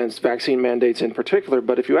against vaccine mandates in particular,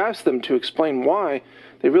 but if you ask them to explain why,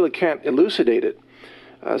 they really can't elucidate it.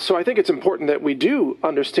 So I think it's important that we do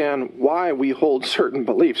understand why we hold certain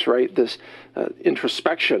beliefs, right? This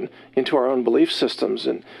introspection into our own belief systems.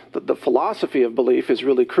 And the philosophy of belief is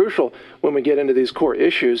really crucial when we get into these core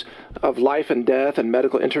issues of life and death and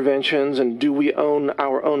medical interventions and do we own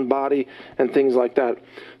our own body and things like that.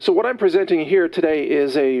 So what I'm presenting here today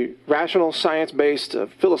is a rational, science-based,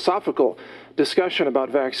 philosophical discussion about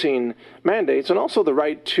vaccine mandates and also the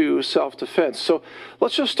right to self-defense. So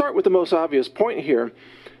let's just start with the most obvious point here.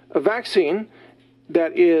 A vaccine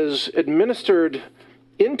that is administered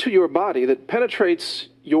into your body, that penetrates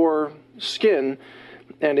your skin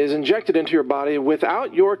and is injected into your body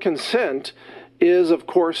without your consent, is, of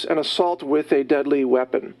course, an assault with a deadly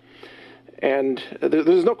weapon. And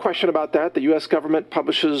there's no question about that. The U.S. government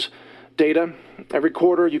publishes data every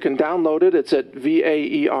quarter. You can download it. It's at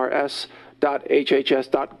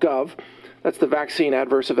VAERS.HHS.gov. That's the Vaccine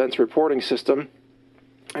Adverse Events Reporting System.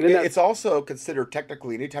 And it's also considered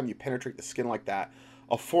technically, anytime you penetrate the skin like that,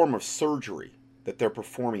 a form of surgery that they're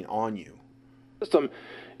performing on you. System,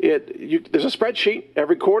 there's a spreadsheet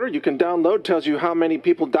every quarter you can download, tells you how many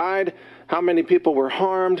people died, how many people were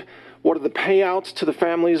harmed, what are the payouts to the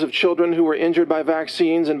families of children who were injured by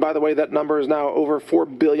vaccines. And by the way, that number is now over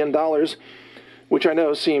 $4 billion, which I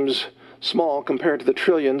know seems small compared to the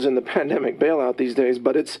trillions in the pandemic bailout these days,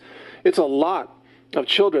 but it's a lot of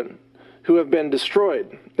children who have been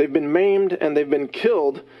destroyed. They've been maimed and they've been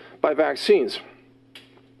killed by vaccines.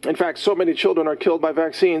 In fact, so many children are killed by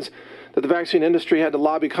vaccines that the vaccine industry had to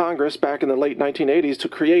lobby Congress back in the late 1980s to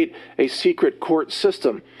create a secret court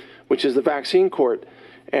system, which is the vaccine court.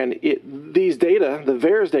 And these data, the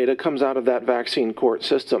VAERS data, comes out of that vaccine court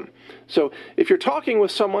system. So if you're talking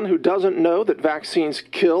with someone who doesn't know that vaccines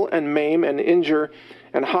kill and maim and injure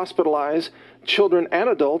and hospitalize children and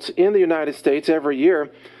adults in the United States every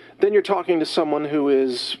year, then you're talking to someone who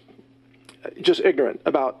is just ignorant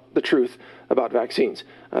about the truth about vaccines.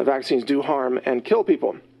 Vaccines do harm and kill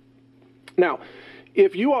people. Now,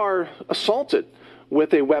 if you are assaulted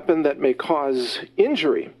with a weapon that may cause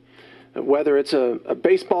injury, whether it's a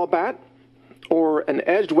baseball bat or an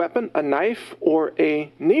edged weapon, a knife or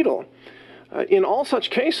a needle, in all such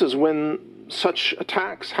cases, when such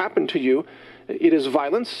attacks happen to you, it is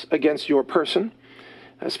violence against your person,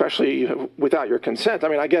 especially without your consent. I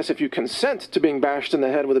mean, I guess if you consent to being bashed in the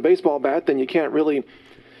head with a baseball bat, then you can't really,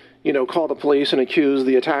 call the police and accuse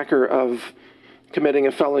the attacker of committing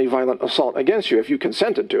a felony violent assault against you if you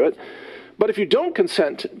consented to it. But if you don't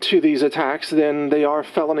consent to these attacks, then they are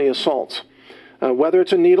felony assaults. Whether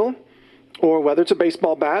it's a needle, or whether it's a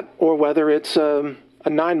baseball bat, or whether it's a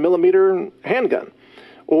 9mm handgun,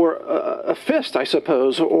 or a fist, I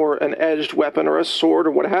suppose, or an edged weapon, or a sword,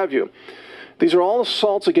 or what have you. These are all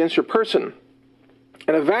assaults against your person.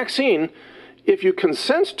 And a vaccine, if you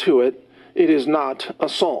consent to it, it is not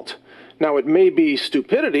assault. Now, it may be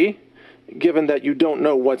stupidity, given that you don't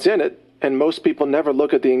know what's in it, and most people never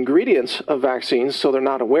look at the ingredients of vaccines, so they're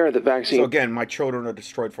not aware that vaccines... So again, my children are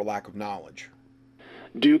destroyed for lack of knowledge.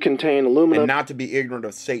 Do contain aluminum... And not to be ignorant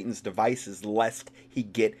of Satan's devices, lest he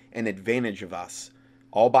get an advantage of us.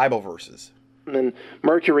 All Bible verses. And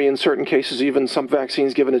mercury in certain cases, even some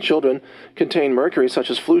vaccines given to children contain mercury,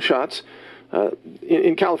 such as flu shots.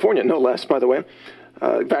 In California, no less, by the way.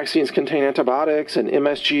 Vaccines contain antibiotics and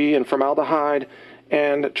MSG and formaldehyde.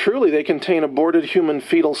 And truly, they contain aborted human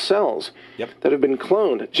fetal cells that have been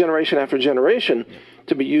cloned generation after generation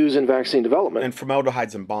to be used in vaccine development. And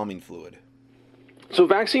formaldehyde's embalming fluid. So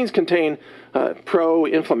vaccines contain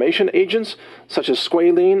pro-inflammation agents, such as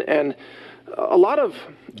squalene, and a lot of...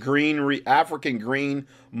 African green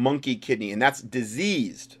monkey kidney, and that's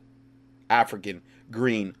diseased African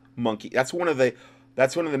green monkey. That's one of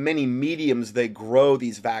the many mediums they grow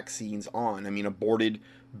these vaccines on. I mean, aborted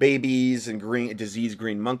babies and diseased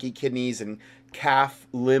green monkey kidneys and calf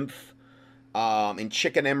lymph and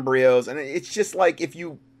chicken embryos. And it's just like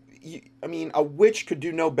a witch could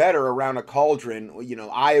do no better around a cauldron,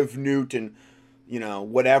 Eye of Newt and,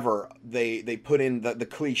 whatever. They put in the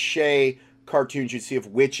cliche cartoons you'd see of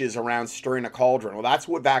witches around stirring a cauldron. Well, that's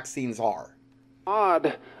what vaccines are.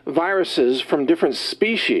 Odd viruses from different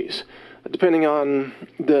species, depending on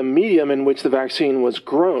the medium in which the vaccine was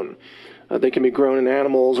grown. They can be grown in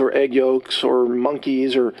animals or egg yolks or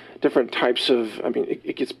monkeys or different types of,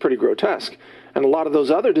 it gets pretty grotesque. And a lot of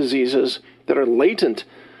those other diseases that are latent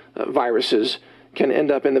viruses can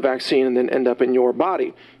end up in the vaccine and then end up in your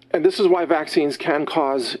body. And this is why vaccines can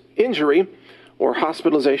cause injury or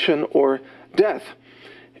hospitalization or death.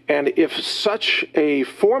 And if such a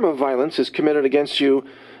form of violence is committed against you,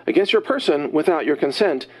 against your person without your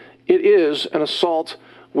consent, it is an assault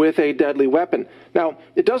with a deadly weapon. Now,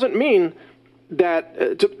 it doesn't mean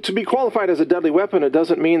that to be qualified as a deadly weapon, it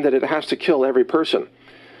doesn't mean that it has to kill every person.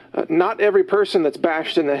 Not every person that's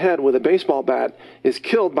bashed in the head with a baseball bat is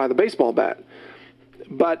killed by the baseball bat.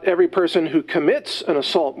 But every person who commits an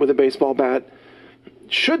assault with a baseball bat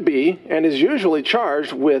should be and is usually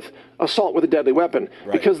charged with assault with a deadly weapon,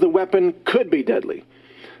 because the weapon could be deadly.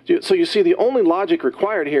 So you see, the only logic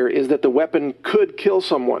required here is that the weapon could kill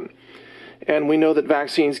someone. And we know that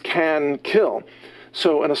vaccines can kill.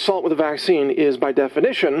 So an assault with a vaccine is, by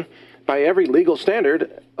definition, by every legal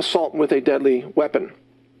standard, assault with a deadly weapon.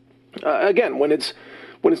 Again, when it's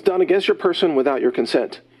done against your person without your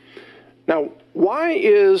consent. Now, why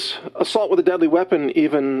is assault with a deadly weapon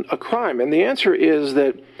even a crime? And the answer is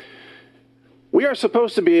that we are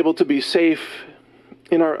supposed to be able to be safe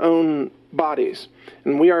in our own bodies,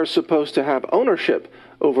 and we are supposed to have ownership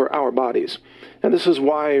over our bodies. And this is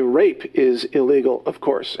why rape is illegal, of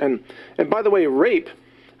course. And by the way, rape,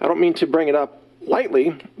 I don't mean to bring it up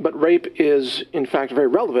lightly, but rape is, in fact, very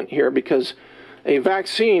relevant here, because a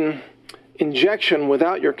vaccine injection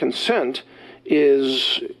without your consent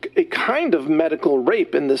is a kind of medical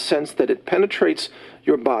rape in the sense that it penetrates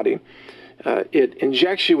your body. It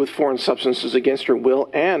injects you with foreign substances against your will,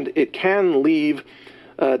 and it can leave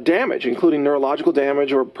damage, including neurological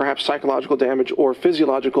damage or perhaps psychological damage or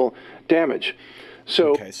physiological damage.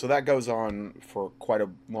 So that goes on for quite a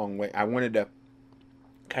long way. I wanted to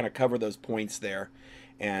kind of cover those points there,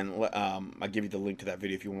 and I'll give you the link to that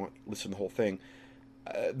video if you want to listen to the whole thing.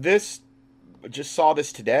 Just saw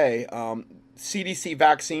this today. CDC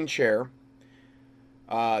vaccine chair.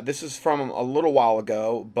 This is from a little while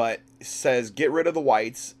ago, but says get rid of the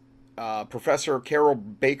whites. Professor Carol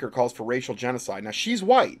Baker calls for racial genocide. Now, she's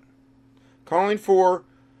white, calling for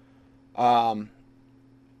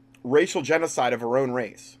racial genocide of her own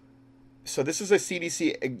race. So this is a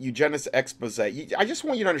CDC eugenics expose. I just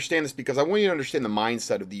want you to understand this because I want you to understand the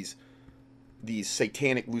mindset of these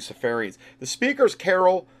satanic Luciferians. The speaker is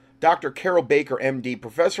Dr. Carol Baker, MD,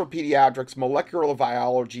 professor of pediatrics, molecular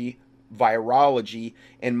biology, virology,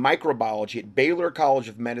 and microbiology at Baylor College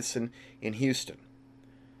of Medicine in Houston.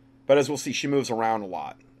 But as we'll see, she moves around a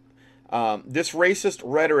lot. This racist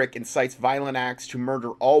rhetoric incites violent acts to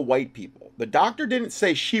murder all white people. The doctor didn't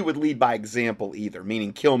say she would lead by example either,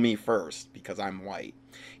 meaning kill me first because I'm white.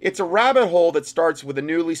 It's a rabbit hole that starts with a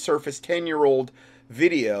newly surfaced 10-year-old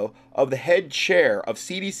video of the head chair of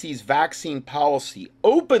CDC's vaccine policy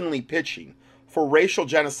openly pitching for racial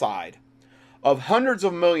genocide of hundreds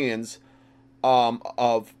of millions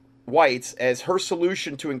of whites as her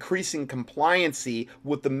solution to increasing compliancy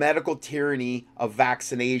with the medical tyranny of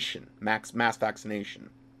vaccination, mass vaccination.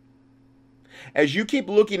 As you keep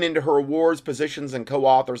looking into her awards, positions, and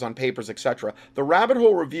co-authors on papers, etc., the rabbit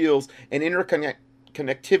hole reveals an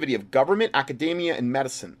interconnectivity of government, academia, and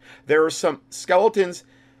medicine. There are some skeletons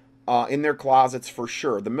in their closets for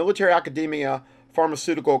sure. The military, academia,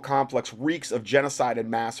 pharmaceutical complex reeks of genocide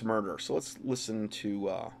and mass murder. So let's listen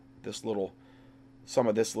to some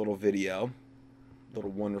of this little video,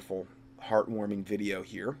 little wonderful, heartwarming video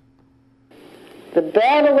here. The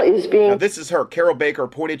battle is being... Now, this is her, Carol Baker,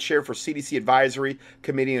 appointed chair for CDC Advisory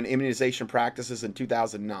Committee on Immunization Practices in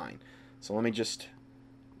 2009. So let me just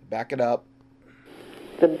back it up.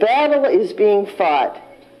 The battle is being fought.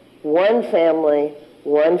 One family,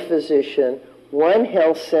 one physician, one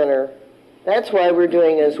health center. That's why we're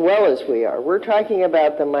doing as well as we are. We're talking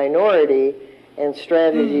about the minority and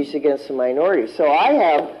strategies against the minority. So I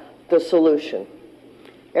have the solution.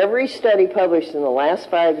 Every study published in the last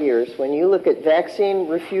 5 years, when you look at vaccine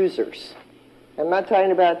refusers, I'm not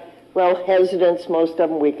talking about, well, hesitants, most of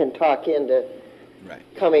them we can talk into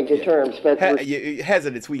coming to terms. But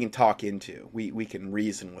hesitants we can talk into. We can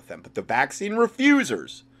reason with them. But the vaccine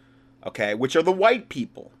refusers, okay, which are the white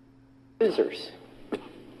people. Refusers.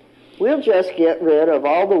 We'll just get rid of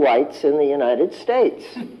all the whites in the United States.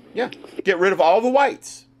 Yeah, get rid of all the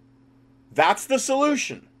whites. That's the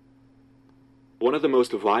solution. One of the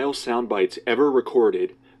most vile sound bites ever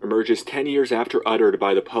recorded emerges 10 years after uttered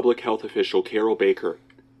by the public health official Carol Baker.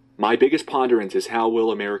 My biggest ponderance is how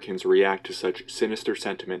will Americans react to such sinister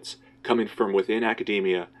sentiments coming from within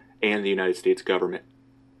academia and the United States government.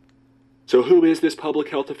 So who is this public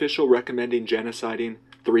health official recommending genociding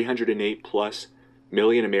 308 plus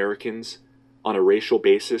million Americans on a racial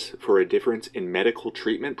basis for a difference in medical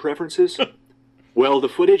treatment preferences? Well, the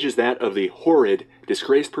footage is that of the horrid,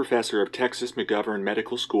 disgraced professor of Texas McGovern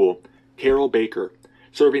Medical School, Carol Baker,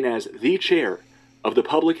 serving as the chair of the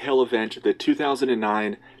public health event, the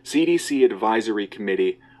 2009 CDC Advisory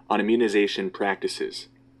Committee on Immunization Practices.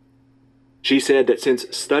 She said that since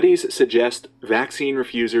studies suggest vaccine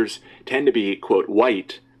refusers tend to be, quote,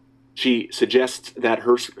 white, she suggests that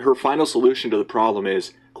her final solution to the problem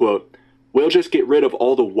is, quote, we'll just get rid of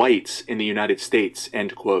all the whites in the United States,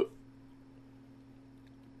 end quote.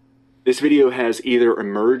 This video has either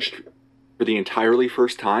emerged for the entirely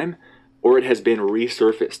first time, or it has been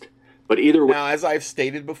resurfaced. But either way... Now, as I've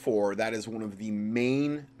stated before, that is one of the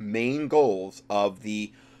main goals of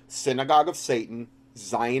the Synagogue of Satan,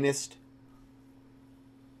 Zionist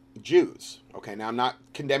Jews. Okay, now I'm not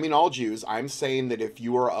condemning all Jews. I'm saying that if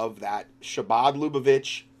you are of that Chabad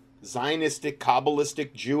Lubavitch, Zionistic,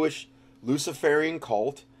 Kabbalistic, Jewish, Luciferian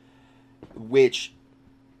cult, which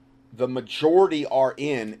the majority are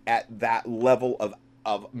in at that level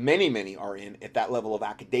of many are in at that level of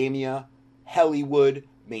academia, Hollywood,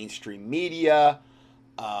 mainstream media,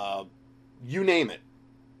 you name it,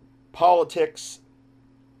 politics.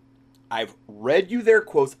 I've read you their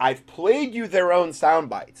quotes. I've played you their own sound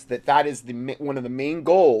bites. That is one of the main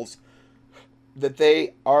goals that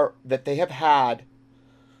they have had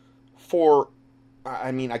for,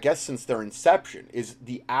 I mean, I guess since their inception, is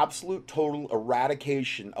the absolute total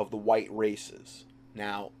eradication of the white races.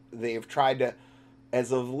 Now, they have tried to,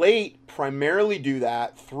 as of late, primarily do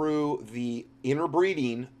that through the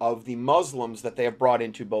interbreeding of the Muslims that they have brought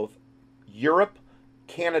into both Europe,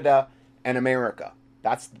 Canada, and America.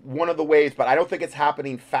 That's one of the ways, but I don't think it's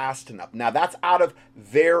happening fast enough. Now, that's out of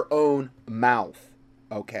their own mouth,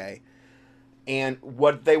 okay? And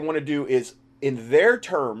what they want to do is, in their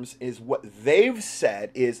terms, is what they've said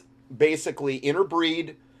is basically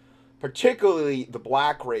interbreed, particularly the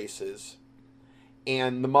black races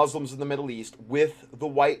and the Muslims in the Middle East, with the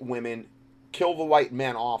white women, kill the white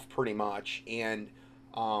men off pretty much. And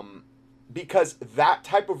because that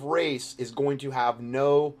type of race is going to have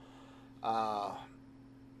no...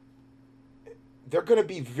 they're going to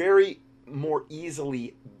be very more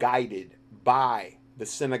easily guided by the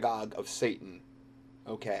synagogue of Satan,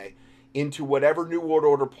 okay, into whatever New World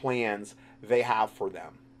Order plans they have for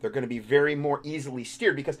them. They're going to be very more easily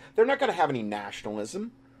steered because they're not going to have any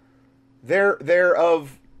nationalism. They're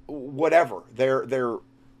of whatever. They're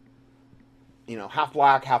half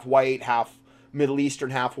black, half white, half Middle Eastern,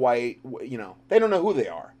 half white. They don't know who they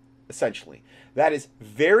are, essentially. That is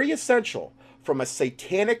very essential from a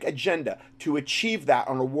satanic agenda to achieve that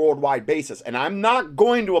on a worldwide basis. And I'm not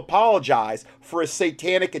going to apologize for a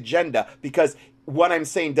satanic agenda because what I'm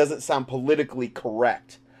saying doesn't sound politically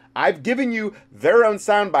correct. I've given you their own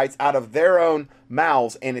sound bites out of their own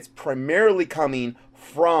mouths, and it's primarily coming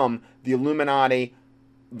from the Illuminati,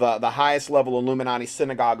 the highest level Illuminati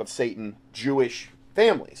synagogue of Satan, Jewish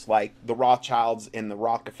families like the Rothschilds and the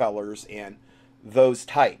Rockefellers and those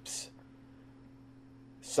types.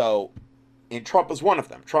 So, and Trump is one of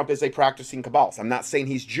them. Trump is a practicing Kabbalist. I'm not saying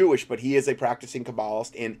he's Jewish, but he is a practicing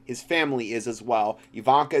Kabbalist, and his family is as well.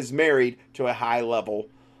 Ivanka is married to a high level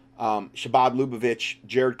Shabbat Lubavitch,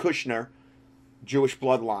 Jared Kushner, Jewish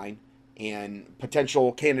bloodline, and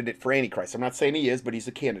potential candidate for Antichrist. I'm not saying he is, but he's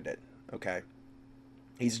a candidate. Okay,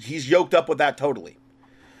 he's yoked up with that totally.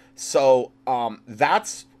 So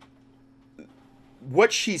that's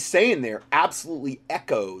what she's saying there. Absolutely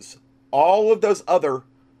echoes all of those other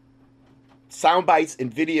sound bites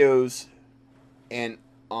and videos and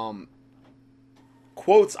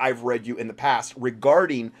quotes I've read you in the past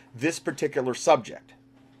regarding this particular subject.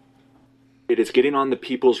 It is getting on the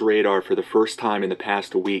people's radar for the first time in the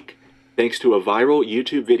past week, thanks to a viral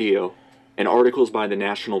YouTube video and articles by the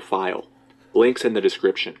National File. Links in the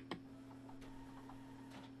description.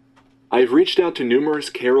 I have reached out to numerous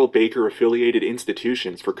Carol Baker affiliated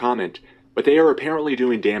institutions for comment, but they are apparently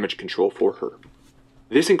doing damage control for her.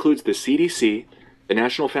 This includes the CDC, the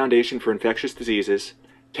National Foundation for Infectious Diseases,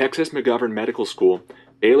 Texas McGovern Medical School,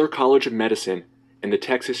 Baylor College of Medicine, and the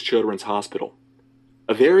Texas Children's Hospital.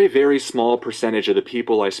 A very, very small percentage of the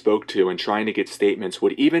people I spoke to in trying to get statements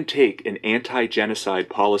would even take an anti-genocide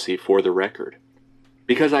policy for the record.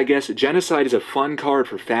 Because I guess genocide is a fun card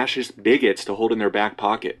for fascist bigots to hold in their back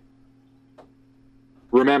pocket.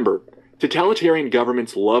 Remember, totalitarian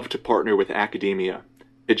governments love to partner with academia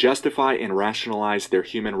to justify and rationalize their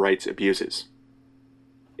human rights abuses.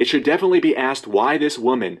 It should definitely be asked why this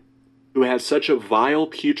woman, who has such a vile,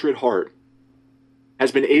 putrid heart,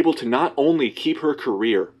 has been able to not only keep her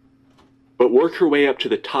career, but work her way up to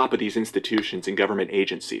the top of these institutions and government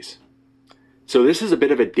agencies. So this is a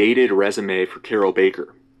bit of a dated resume for Carol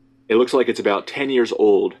Baker. It looks like it's about 10 years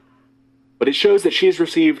old, but it shows that she has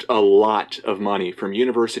received a lot of money from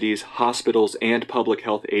universities, hospitals, and public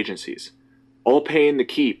health agencies, all paying the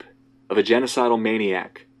keep of a genocidal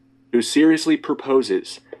maniac who seriously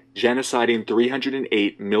proposes genociding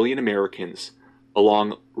 308 million Americans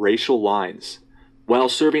along racial lines, while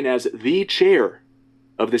serving as the chair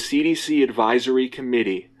of the CDC Advisory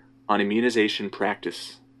Committee on Immunization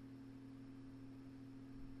Practice.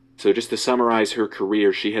 So just to summarize her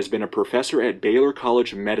career, she has been a professor at Baylor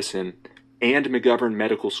College of Medicine and McGovern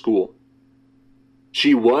Medical School.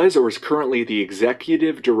 She was or is currently the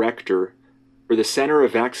executive director for the Center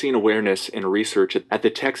of Vaccine Awareness and Research at the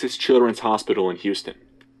Texas Children's Hospital in Houston.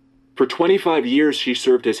 For 25 years, she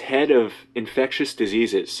served as head of infectious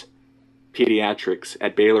diseases, pediatrics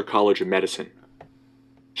at Baylor College of Medicine.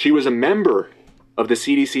 She was a member of the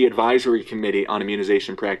CDC Advisory Committee on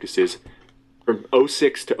Immunization Practices from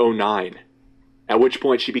 2006 to 2009, at which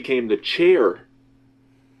point she became the chair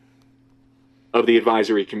of the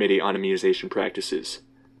Advisory Committee on Immunization Practices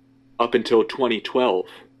up until 2012.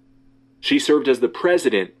 She served as the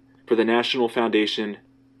president for the National Foundation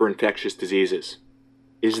for Infectious Diseases.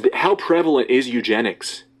 How prevalent is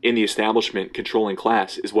eugenics in the establishment controlling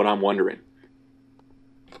class is what I'm wondering.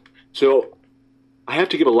 So I have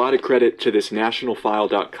to give a lot of credit to this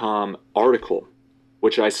nationalfile.com article,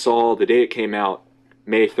 which I saw the day it came out,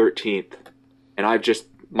 May 13th. And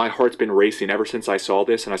my heart's been racing ever since I saw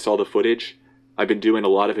this and I saw the footage. I've been doing a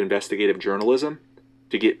lot of investigative journalism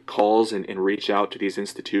to get calls and reach out to these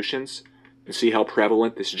institutions and see how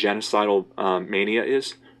prevalent this genocidal mania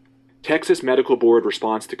is. Texas Medical Board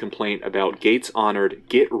responds to complaint about Gates-honored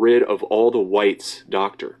get rid of all the whites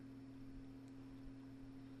doctor.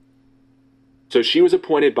 So she was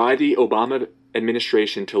appointed by the Obama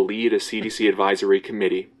administration to lead a CDC advisory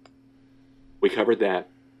committee. We covered that.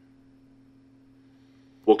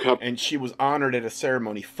 And she was honored at a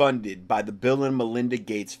ceremony funded by the Bill and Melinda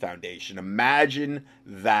Gates Foundation. Imagine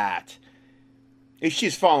that.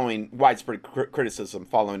 She's following widespread criticism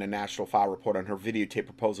following a National File report on her videotape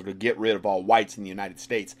proposal to get rid of all whites in the United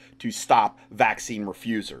States to stop vaccine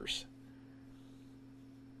refusers.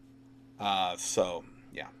 So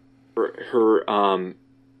yeah. Her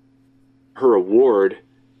award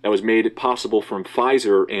that was made possible from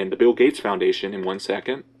Pfizer and the Bill Gates Foundation in 1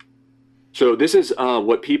 second. So this is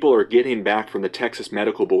what people are getting back from the Texas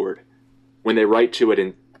Medical Board when they write to it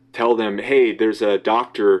and tell them, hey, there's a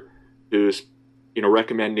doctor who's,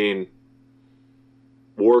 recommending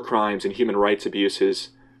war crimes and human rights abuses.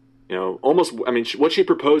 Almost, what she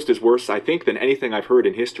proposed is worse, I think, than anything I've heard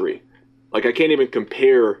in history. Like, I can't even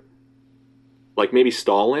compare, like, maybe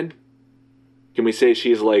Stalin. Can we say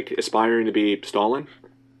she's, like, aspiring to be Stalin?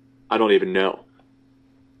 I don't even know.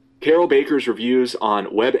 Carol Baker's reviews on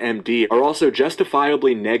WebMD are also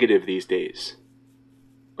justifiably negative these days.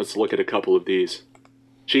 Let's look at a couple of these.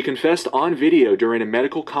 She confessed on video during a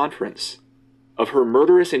medical conference of her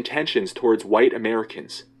murderous intentions towards white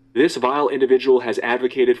Americans. This vile individual has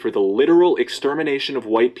advocated for the literal extermination of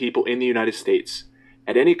white people in the United States.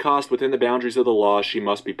 At any cost within the boundaries of the law, she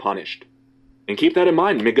must be punished. And keep that in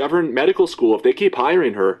mind, McGovern Medical School, if they keep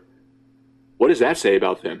hiring her, what does that say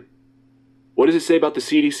about them? What does it say about the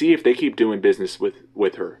CDC if they keep doing business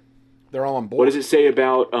with her? They're all on board. What does it say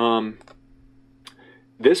about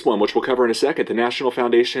this one, which we'll cover in a second, the National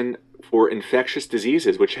Foundation for Infectious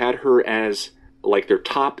Diseases, which had her as like their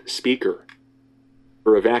top speaker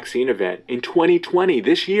for a vaccine event in 2020,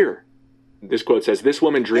 this year. This quote says, this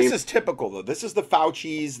woman dreamed... This is typical, though. This is the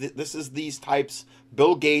Fauci's. This is these types,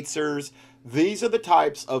 Bill Gatesers. These are the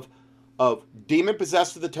types of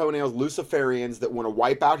demon-possessed to the toenails, Luciferians that want to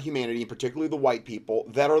wipe out humanity, particularly the white people,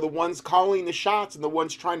 that are the ones calling the shots and the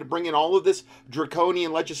ones trying to bring in all of this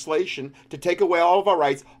draconian legislation to take away all of our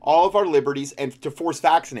rights, all of our liberties, and to force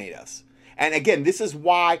vaccinate us. And again, this is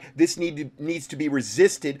why this needs to be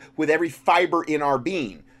resisted with every fiber in our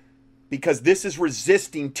being, because this is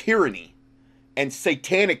resisting tyranny, and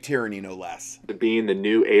satanic tyranny, no less. Being the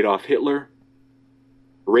new Adolf Hitler,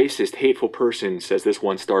 racist, hateful person, says this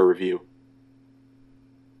one-star review.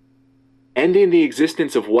 Ending the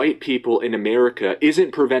existence of white people in America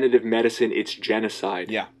isn't preventative medicine, it's genocide.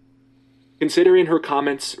 Yeah. Considering her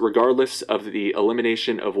comments, regardless of the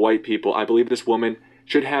elimination of white people, I believe this woman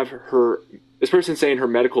should have this person saying her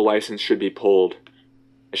medical license should be pulled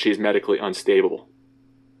as she's medically unstable.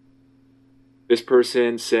 This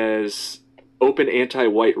person says, open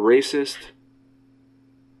anti-white racist.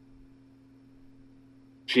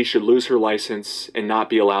 She should lose her license and not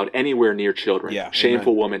be allowed anywhere near children. Yeah,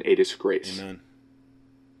 shameful amen. Woman, a disgrace. Amen.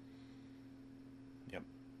 Yep.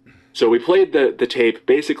 So we played the tape.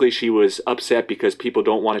 Basically, she was upset because people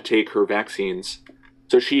don't want to take her vaccines.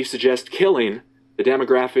 So she suggests killing the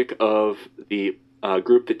demographic of the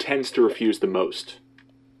group that tends to refuse the most,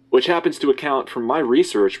 which happens to account, from my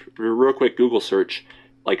research, real quick Google search,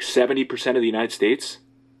 like 70% of the United States.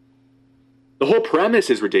 The whole premise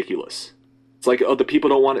is ridiculous. It's like, oh, the people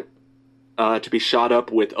don't want it to be shot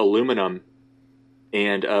up with aluminum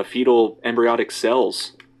and fetal embryonic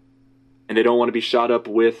cells, and they don't want to be shot up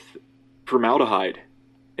with formaldehyde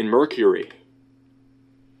and mercury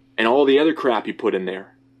and all the other crap you put in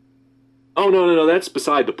there. Oh, no, that's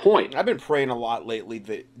beside the point. I've been praying a lot lately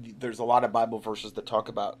that there's a lot of Bible verses that talk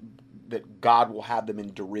about that God will have them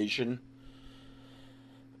in derision,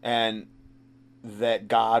 and that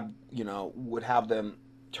God, would have them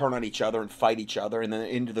turn on each other and fight each other, and then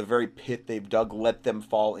into the very pit they've dug, let them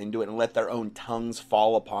fall into it and let their own tongues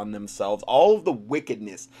fall upon themselves. All of the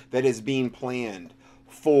wickedness that is being planned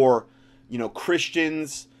for,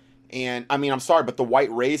 Christians. And I'm sorry, but the white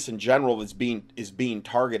race in general is being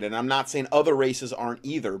targeted. And I'm not saying other races aren't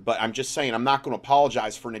either, but I'm just saying I'm not going to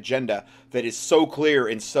apologize for an agenda that is so clear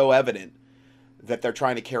and so evident that they're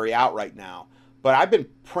trying to carry out right now. But I've been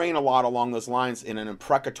praying a lot along those lines in an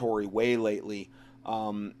imprecatory way lately,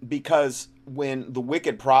 because when the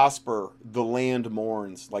wicked prosper, the land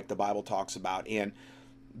mourns, like the Bible talks about, and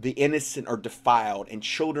the innocent are defiled, and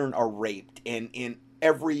children are raped, and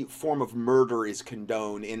every form of murder is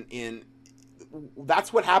condoned, and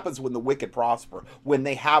that's what happens when the wicked prosper, when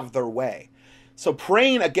they have their way. So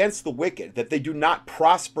praying against the wicked, that they do not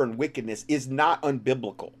prosper in wickedness, is not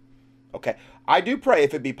unbiblical. Okay, I do pray,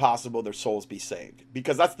 if it be possible, their souls be saved,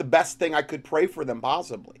 because that's the best thing I could pray for them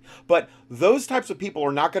possibly. But those types of people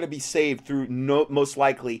are not going to be saved through, most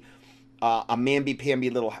likely, a mamby-pamby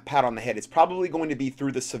little pat on the head. It's probably going to be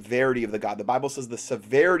through the severity of the God. The Bible says the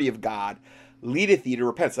severity of God leadeth thee to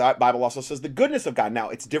repent. So the Bible also says the goodness of God. Now,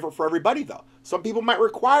 it's different for everybody, though. Some people might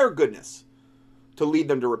require goodness to lead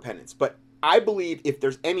them to repentance. But I believe if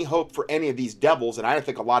there's any hope for any of these devils, and I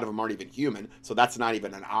think a lot of them aren't even human, so that's not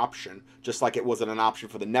even an option, just like it wasn't an option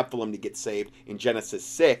for the Nephilim to get saved in Genesis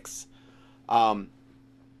 6,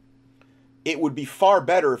 it would be far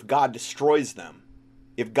better if God destroys them,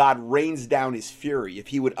 if God rains down his fury, if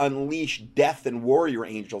he would unleash death and warrior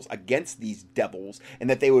angels against these devils, and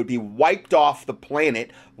that they would be wiped off the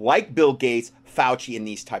planet like Bill Gates, Fauci, and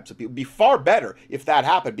these types of people. It would be far better if that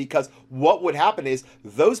happened, because what would happen is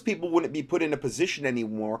those people wouldn't be put in a position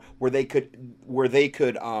anymore where they could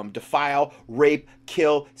defile, rape,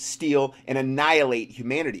 kill, steal, and annihilate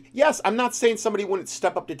humanity. Yes, I'm not saying somebody wouldn't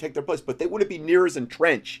step up to take their place, but they wouldn't be near as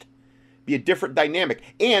entrenched. Be a different dynamic.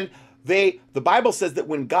 And the Bible says that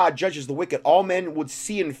when God judges the wicked, all men would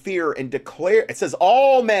see and fear and declare. It says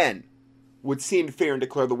all men would see and fear and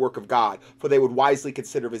declare the work of God, for they would wisely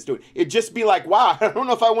consider of his doing. It'd just be like, wow, I don't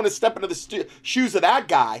know if I want to step into the shoes of that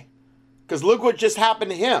guy, because look what just happened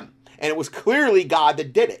to him. And it was clearly God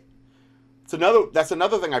that did it. That's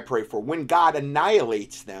another thing I pray for. When God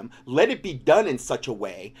annihilates them, let it be done in such a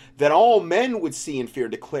way that all men would see and fear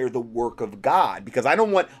and declare the work of God, because I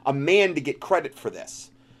don't want a man to get credit for this.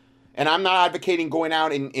 And I'm not advocating going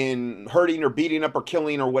out and hurting or beating up or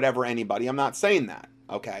killing or whatever anybody. I'm not saying that,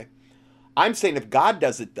 okay? I'm saying if God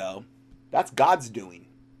does it, though, that's God's doing.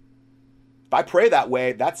 If I pray that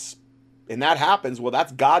way, and that happens, well,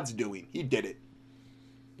 that's God's doing. He did it.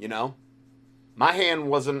 You know? My hand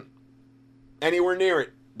wasn't anywhere near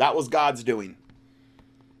it. That was God's doing.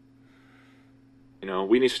 You know,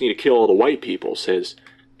 we just need to kill all the white people, says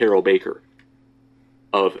Carol Baker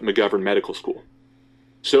of McGovern Medical School.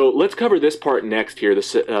 So let's cover this part next here.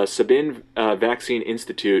 The Sabin Vaccine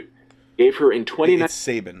Institute gave her in 2019... It's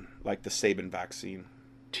Sabin, like the Sabin vaccine.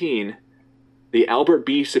 The Albert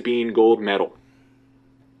B. Sabin Gold Medal.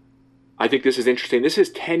 I think this is interesting. This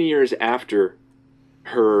is 10 years after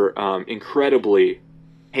her incredibly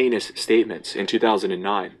heinous statements in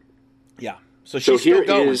 2009. Yeah. So she's here still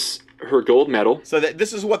going. Is her gold medal. So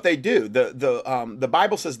this is what they do. The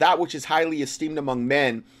Bible says that which is highly esteemed among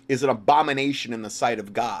men is an abomination in the sight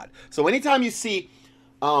of God. So anytime you see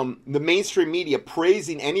the mainstream media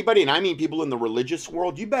praising anybody, and I mean people in the religious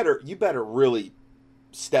world, you better really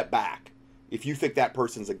step back if you think that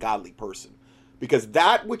person's a godly person. Because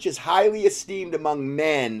that which is highly esteemed among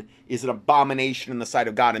men is an abomination in the sight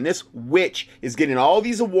of God. And this witch is getting all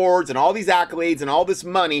these awards and all these accolades and all this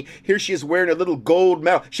money. Here she is wearing a little gold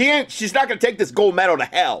medal. She's not going to take this gold medal to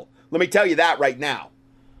hell. Let me tell you that right now.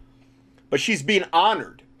 But she's being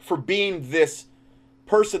honored for being this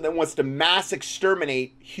person that wants to mass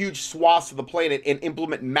exterminate huge swaths of the planet and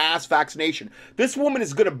implement mass vaccination. This woman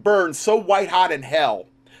is going to burn so white hot in hell.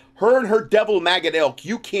 Her and her devil maggot ilk,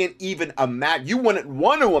 you can't even imagine. You wouldn't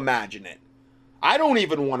want to imagine it. I don't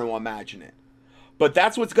even want to imagine it. But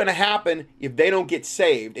that's what's going to happen if they don't get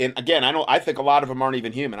saved. And again, I think a lot of them aren't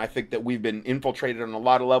even human. I think that we've been infiltrated on a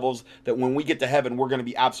lot of levels, that when we get to heaven, we're going to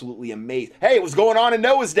be absolutely amazed. Hey, it was going on in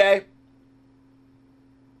Noah's day.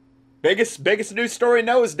 Biggest news story in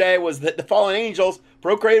Noah's day was that the fallen angels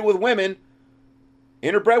procreated with women,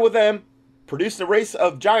 interbred with them, produced a race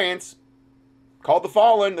of giants, called the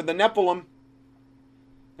Fallen, the Nephilim,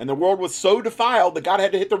 and the world was so defiled that God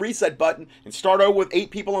had to hit the reset button and start over with 8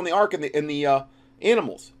 people on the ark and the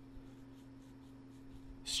animals.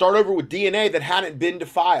 Start over with DNA that hadn't been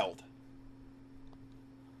defiled.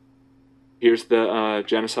 Here's the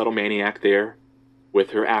genocidal maniac there with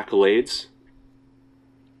her accolades.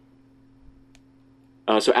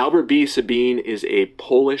 So Albert B. Sabin is a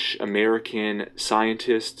Polish-American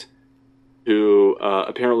scientist who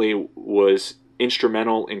apparently was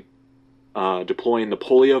instrumental in deploying the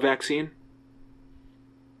polio vaccine.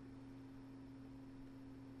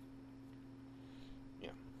 Yeah.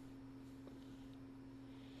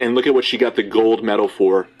 And look at what she got the gold medal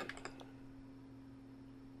for.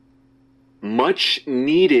 Much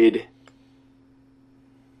needed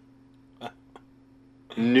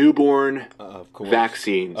newborn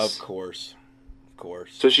vaccines. Of course.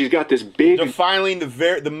 So she's got this big... Defiling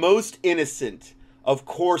the most innocent. Of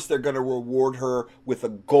course they're going to reward her with a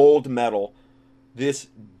gold medal. This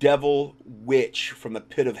devil witch from the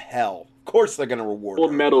pit of hell. Of course they're going to reward her.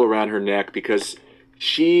 Gold medal around her neck because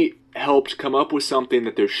she helped come up with something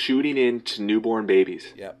that they're shooting into newborn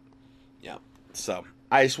babies. Yep. So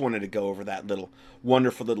I just wanted to go over that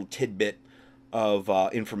wonderful little tidbit of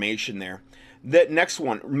information there. The next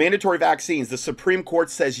one, mandatory vaccines. The Supreme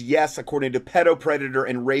Court says yes, according to pedopredator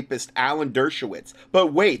and rapist Alan Dershowitz.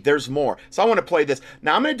 But wait, there's more. So I want to play this.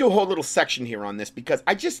 Now, I'm going to do a whole little section here on this because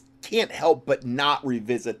I just can't help but not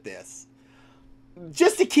revisit this.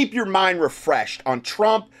 Just to keep your mind refreshed on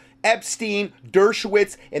Trump, Epstein,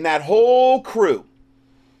 Dershowitz, and that whole crew.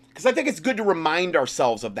 Because I think it's good to remind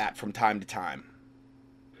ourselves of that from time to time.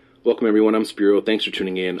 Welcome, everyone. I'm Spiro. Thanks for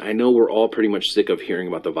tuning in. I know we're all pretty much sick of hearing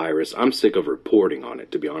about the virus. I'm sick of reporting on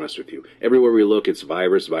it, to be honest with you. Everywhere we look, it's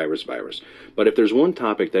virus, virus, virus. But if there's one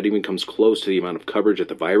topic that even comes close to the amount of coverage that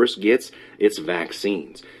the virus gets, it's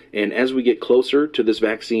vaccines. And as we get closer to this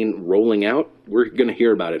vaccine rolling out, we're going to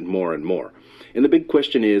hear about it more and more. And the big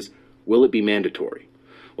question is, will it be mandatory?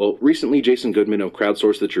 Well, recently, Jason Goodman of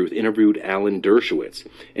Crowdsource the Truth interviewed Alan Dershowitz.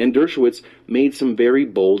 And Dershowitz made some very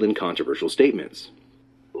bold and controversial statements.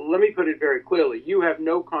 Let me put it very clearly. You have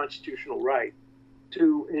no constitutional right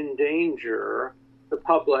to endanger the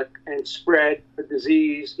public and spread a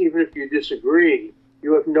disease, even if you disagree.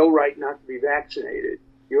 You have no right not to be vaccinated.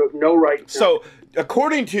 You have no right. So,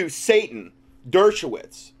 according to Satan,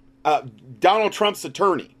 Dershowitz, Donald Trump's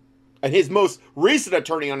attorney, and his most recent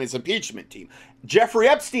attorney on his impeachment team, Jeffrey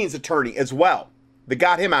Epstein's attorney as well, that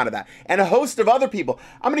got him out of that, and a host of other people.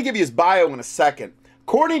 I'm going to give you his bio in a second.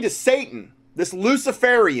 According to Satan, this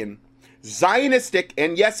Luciferian, Zionistic,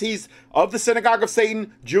 and yes, he's of the synagogue of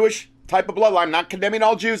Satan, Jewish type of bloodline. I'm not condemning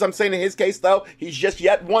all Jews. I'm saying in his case, though, he's just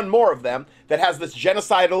yet one more of them that has this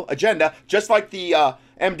genocidal agenda, just like the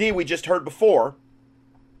MD we just heard before.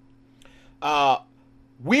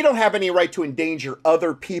 We don't have any right to endanger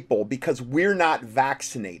other people because we're not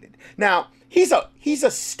vaccinated. Now, he's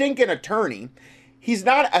a stinking attorney. He's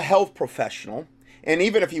not a health professional. And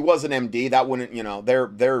even if he was an MD, that wouldn't,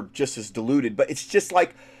 they're just as diluted. But it's just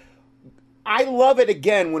like, I love it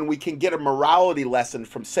again when we can get a morality lesson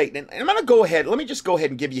from Satan. And I'm going to go ahead, let me just go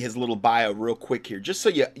ahead and give you his little bio real quick here, just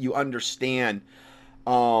so you understand.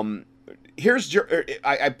 I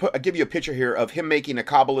give you a picture here of him making a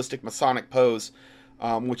Kabbalistic Masonic pose,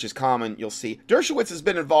 which is common, you'll see. Dershowitz has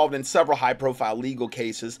been involved in several high-profile legal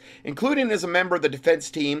cases, including as a member of the defense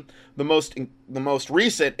team. The most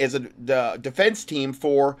recent is the defense team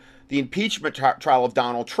for the impeachment trial of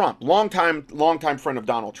Donald Trump. Longtime friend of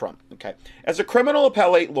Donald Trump. Okay. As a criminal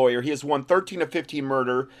appellate lawyer, he has won 13 of 15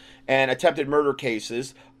 murder and attempted murder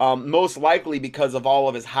cases, most likely because of all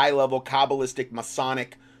of his high-level Kabbalistic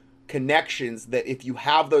Masonic connections, that if you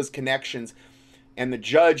have those connections and the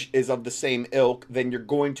judge is of the same ilk, then you're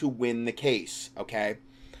going to win the case, okay?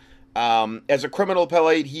 As a criminal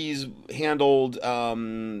appellate, he's handled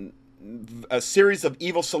a series of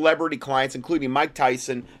evil celebrity clients, including Mike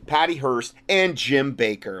Tyson, Patty Hearst, and Jim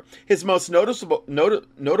Baker. His most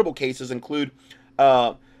notable cases include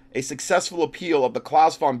a successful appeal of the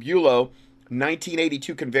Klaus von Bülow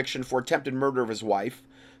 1982 conviction for attempted murder of his wife,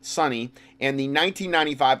 Sonny, and the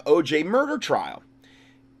 1995 O.J. murder trial.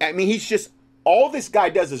 I mean, he's just... all this guy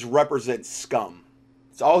does is represent scum.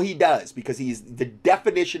 That's all he does, because he's the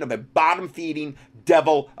definition of a bottom-feeding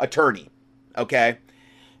devil attorney, okay?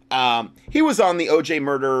 He was on the O.J.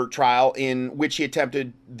 murder trial, in which he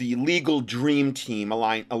attempted the legal dream team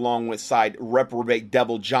alongside reprobate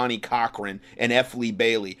devil Johnny Cochran and F. Lee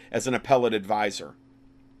Bailey as an appellate advisor.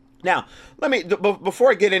 Now,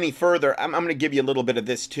 before I get any further, I'm going to give you a little bit of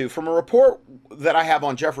this too. From a report that I have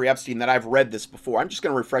on Jeffrey Epstein, that I've read this before, I'm just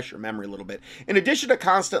going to refresh your memory a little bit. In addition to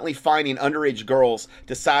constantly finding underage girls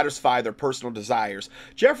to satisfy their personal desires,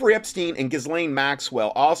 Jeffrey Epstein and Ghislaine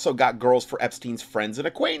Maxwell also got girls for Epstein's friends and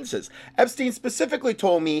acquaintances. Epstein specifically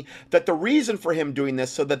told me that the reason for him doing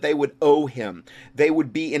this so that they would owe him, they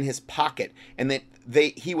would be in his pocket, and that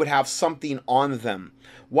he would have something on them.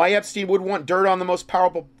 Why Epstein would want dirt on the most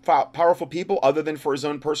powerful people, other than for his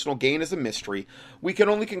own personal gain, is a mystery. We can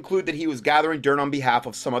only conclude that he was gathering dirt on behalf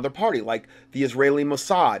of some other party, like the Israeli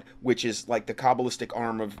Mossad, which is like the Kabbalistic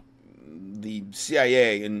arm of the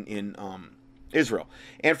CIA in Israel,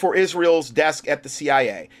 and for Israel's desk at the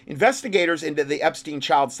CIA. Investigators into the Epstein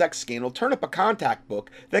child sex scandal turn up a contact book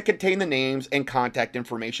that contained the names and contact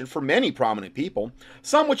information for many prominent people,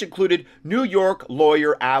 some which included New York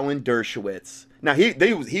lawyer Alan Dershowitz. Now,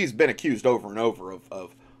 he's been accused over and over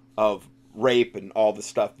of rape and all this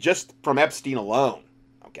stuff just from Epstein alone,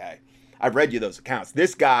 okay? I've read you those accounts.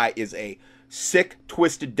 This guy is a sick,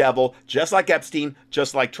 twisted devil, just like Epstein,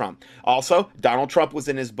 just like Trump. Also, Donald Trump was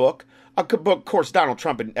in his book. Of course, Donald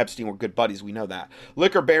Trump and Epstein were good buddies. We know that.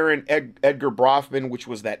 Liquor baron Edgar Brofman, which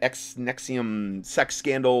was that ex-Nexium sex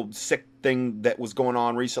scandal, sick thing that was going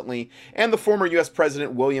on recently, and the former U.S.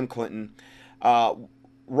 President William Clinton.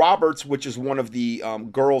 Roberts, which is one of the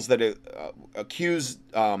girls that accused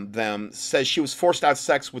them, says she was forced to have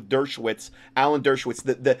sex with Dershowitz, Alan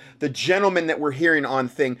Dershowitz, the gentleman that we're hearing on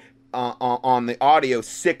the audio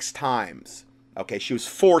 6 times. Okay, she was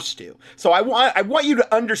forced to. So I want you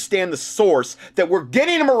to understand the source, that we're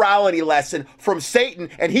getting a morality lesson from Satan,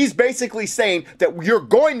 and he's basically saying that you're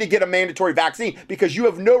going to get a mandatory vaccine because you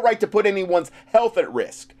have no right to put anyone's health at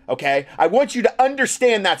risk. Okay, I want you to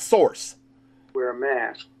understand that source. Wear a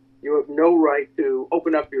mask. You have no right to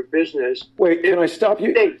open up your business. Wait, can I stop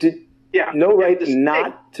you? No right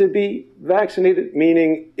not to be vaccinated?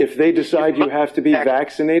 Meaning if they decide you have to be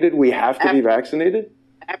vaccinated, we have to be vaccinated?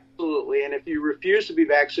 Absolutely. And if you refuse to be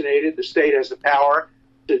vaccinated, the state has the power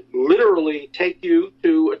to literally take you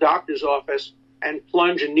to a doctor's office and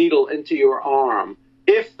plunge a needle into your arm.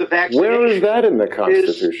 If the vaccination Where is that in the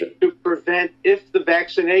Constitution? Is to prevent, if the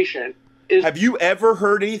vaccination is... Have you ever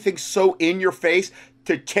heard anything so in your face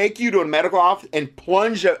to take you to a medical office and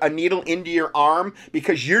plunge a needle into your arm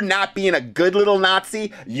because you're not being a good little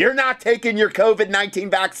Nazi? You're not taking your COVID-19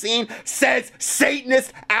 vaccine, says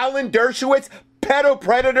Satanist Alan Dershowitz,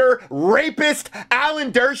 pedopredator, rapist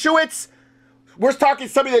Alan Dershowitz? We're talking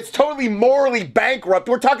somebody that's totally morally bankrupt.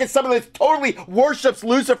 We're talking somebody that's totally worships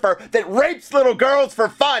Lucifer, that rapes little girls for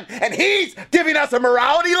fun, and he's giving us a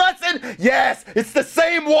morality lesson? Yes, it's the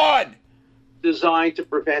same one. Designed to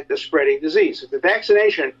prevent the spreading disease. If the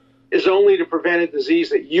vaccination is only to prevent a disease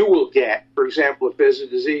that you will get, for example, if there's a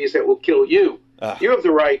disease that will kill you, you have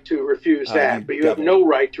the right to refuse that, but you have no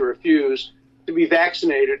right to refuse to be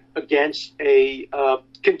vaccinated against a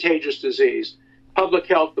contagious disease. Public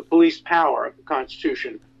health, the police power of the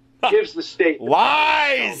Constitution, gives the state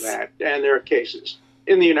lies. That, and there are cases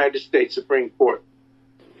in the United States Supreme Court.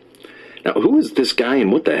 Now, who is this guy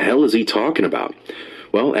and what the hell is he talking about?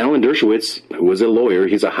 Well, Alan Dershowitz, who was a lawyer,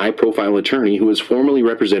 he's a high-profile attorney who has formerly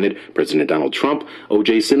represented President Donald Trump,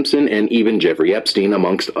 O.J. Simpson, and even Jeffrey Epstein,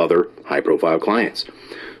 amongst other high-profile clients.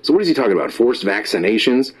 So what is he talking about? Forced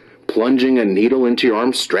vaccinations? Plunging a needle into your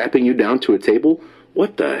arm? Strapping you down to a table?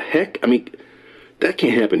 What the heck? I mean, that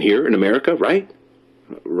can't happen here in America, right?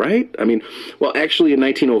 Right? I mean, well, actually, in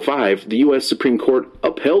 1905, the U.S. Supreme Court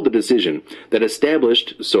upheld a decision that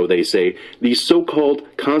established, so they say, the so-called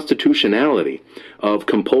constitutionality of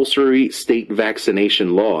compulsory state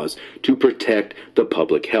vaccination laws to protect the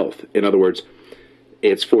public health. In other words,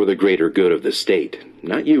 it's for the greater good of the state,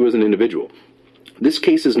 not you as an individual. This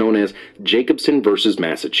case is known as Jacobson versus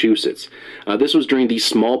Massachusetts. This was during the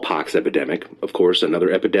smallpox epidemic. Of course,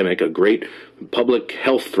 another epidemic, a great public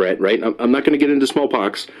health threat, right? I'm not going to get into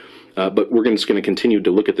smallpox, but we're just going to continue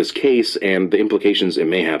to look at this case and the implications it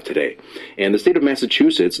may have today. And the state of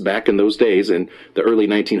Massachusetts, back in those days, in the early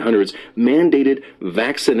 1900s, mandated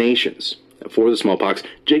vaccinations for the smallpox.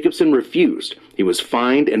 Jacobson refused. He was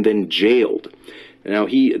fined and then jailed. Now,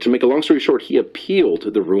 to make a long story short, he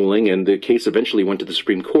appealed the ruling, and the case eventually went to the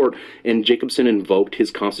Supreme Court, and Jacobson invoked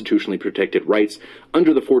his constitutionally protected rights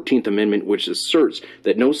under the 14th Amendment, which asserts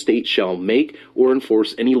that no state shall make or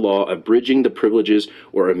enforce any law abridging the privileges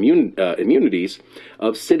or immunities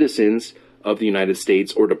of citizens of the United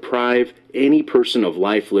States or deprive any person of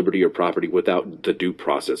life, liberty, or property without the due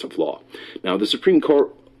process of law. Now, the Supreme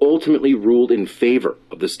Court ultimately ruled in favor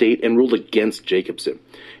of the state and ruled against Jacobson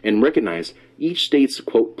and recognized each state's,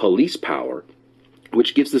 quote, police power,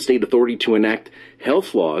 which gives the state authority to enact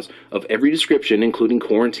health laws of every description, including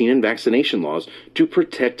quarantine and vaccination laws, to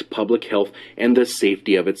protect public health and the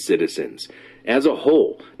safety of its citizens as a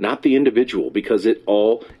whole, not the individual, because it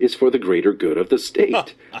all is for the greater good of the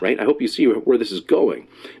state, right? I hope you see where this is going.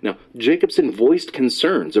 Now, Jacobson voiced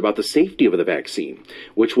concerns about the safety of the vaccine,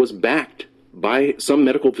 which was backed by some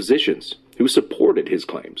medical physicians who supported his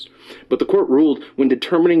claims. But the court ruled when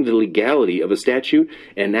determining the legality of a statute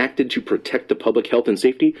enacted to protect the public health and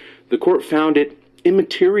safety, the court found it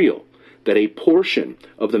immaterial that a portion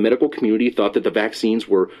of the medical community thought that the vaccines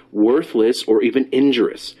were worthless or even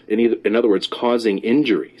injurious, in other words, causing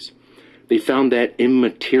injuries. They found that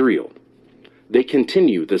immaterial. They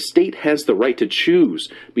continue, the state has the right to choose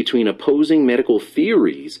between opposing medical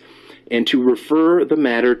theories and to refer the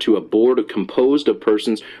matter to a board composed of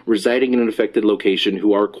persons residing in an affected location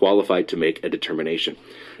who are qualified to make a determination.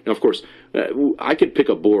 Now, of course, I could pick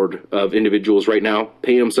a board of individuals right now,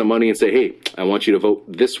 pay them some money and say, hey, I want you to vote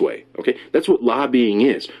this way. Okay, that's what lobbying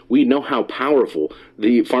is. We know how powerful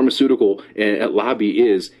the pharmaceutical lobby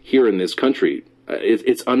is here in this country.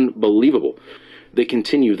 It's unbelievable. They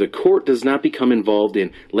continue, the court does not become involved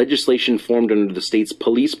in legislation formed under the state's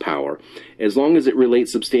police power as long as it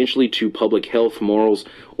relates substantially to public health, morals,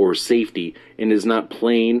 or safety and is not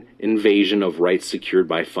plain invasion of rights secured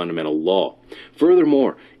by fundamental law.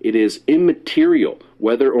 Furthermore, it is immaterial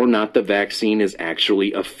whether or not the vaccine is actually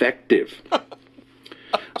effective,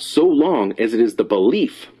 so long as it is the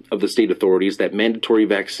belief of the state authorities that mandatory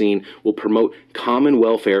vaccine will promote common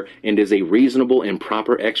welfare and is a reasonable and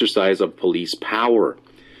proper exercise of police power.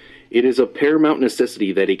 It is of paramount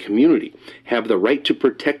necessity that a community have the right to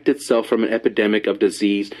protect itself from an epidemic of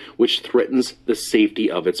disease which threatens the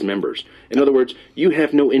safety of its members. In other words, you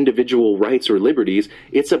have no individual rights or liberties.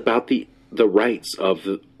 It's about the rights of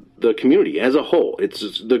the community as a whole.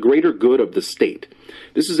 It's the greater good of the state.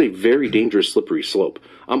 This is a very dangerous, slippery slope.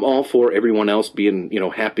 I'm all for everyone else being,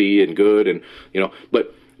 happy and good, and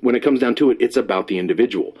but when it comes down to it, it's about the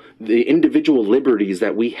individual. The individual liberties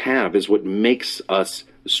that we have is what makes us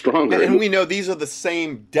stronger. And we know these are the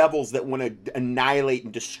same devils that want to annihilate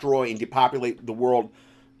and destroy and depopulate the world,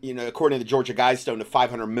 according to the Georgia Guidestone, to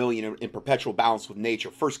 500 million in perpetual balance with nature.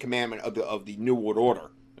 First commandment of the New World Order.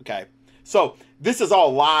 Okay? So this is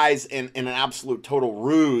all lies and an absolute total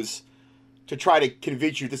ruse to try to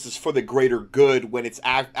convince you this is for the greater good when it's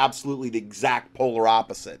absolutely the exact polar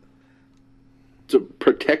opposite. It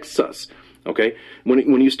protects us, okay?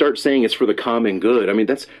 When you start saying it's for the common good, I mean,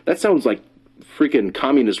 that sounds like freaking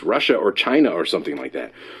communist Russia or China or something like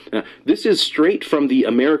that. Now, this is straight from the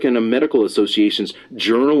American Medical Association's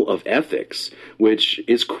Journal of Ethics, which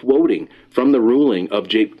is quoting from the ruling of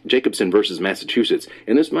Jacobson versus Massachusetts.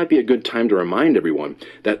 And this might be a good time to remind everyone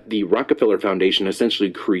that the Rockefeller Foundation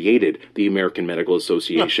essentially created the American Medical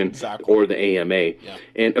Association, exactly, or the AMA,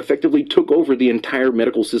 and effectively took over the entire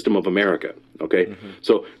medical system of America. Okay,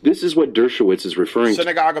 so this is what Dershowitz is referring to.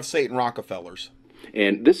 Synagogue of Satan Rockefellers.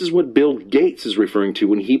 And this is what Bill Gates is referring to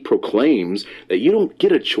when he proclaims that you don't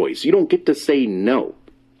get a choice. You don't get to say no.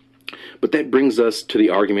 But that brings us to the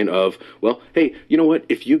argument of, well, hey, you know what?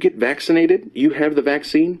 If you get vaccinated, you have the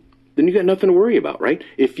vaccine, then you got nothing to worry about, right?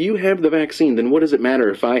 If you have the vaccine, then what does it matter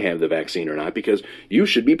if I have the vaccine or not? Because you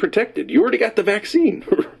should be protected. You already got the vaccine,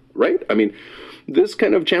 right? I mean, this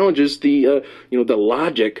kind of challenges the, the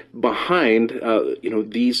logic behind,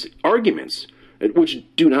 these arguments, which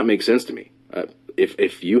do not make sense to me.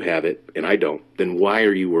 If you have it and I don't, then why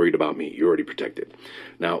are you worried about me? You're already protected.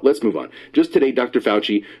 Now, let's move on. Just today, Dr.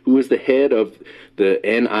 Fauci, who is the head of the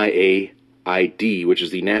NIAID, which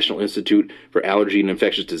is the National Institute for Allergy and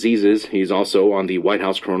Infectious Diseases, he's also on the White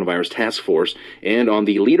House Coronavirus Task Force and on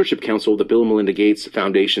the Leadership Council of the Bill and Melinda Gates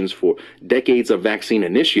Foundation's for Decades of Vaccine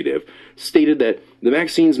Initiative, stated that the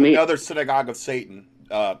vaccines may... Another Synagogue of Satan,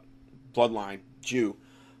 bloodline, Jew.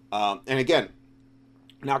 And again,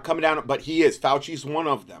 now coming down, but Fauci's one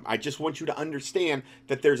of them. I just want you to understand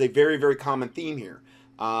that there's a very, very common theme here.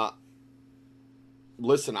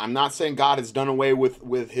 Listen, I'm not saying God has done away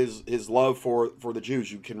with his love for the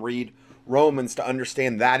Jews. You can read Romans to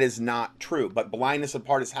understand that is not true. But blindness in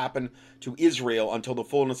part has happened to Israel until the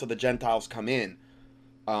fullness of the Gentiles come in,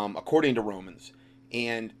 according to Romans.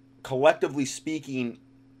 And collectively speaking,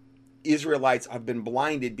 Israelites have been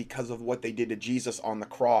blinded because of what they did to Jesus on the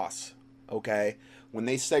cross. Okay? When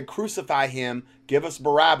they said, crucify him, give us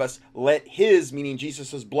Barabbas, let his, meaning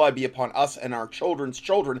Jesus' blood, be upon us and our children's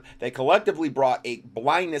children, they collectively brought a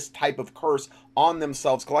blindness type of curse on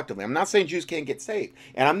themselves collectively. I'm not saying Jews can't get saved.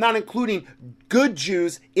 And I'm not including good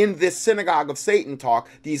Jews in this Synagogue of Satan talk.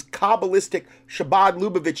 These Kabbalistic Shabbat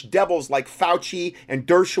Lubavitch devils like Fauci and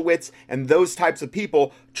Dershowitz and those types of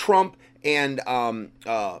people, Trump and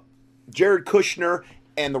Jared Kushner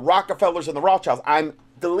and the Rockefellers and the Rothschilds. I'm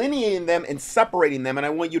delineating them and separating them, and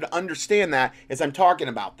I want you to understand that as I'm talking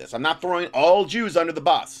about this. I'm not throwing all Jews under the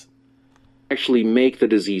bus. Actually make the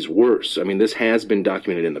disease worse. I mean, this has been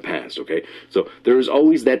documented in the past, okay? So there is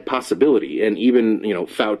always that possibility, and even,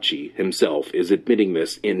 Fauci himself is admitting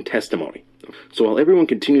this in testimony. So while everyone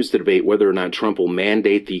continues to debate whether or not Trump will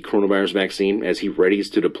mandate the coronavirus vaccine as he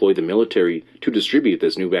readies to deploy the military to distribute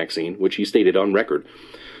this new vaccine, which he stated on record,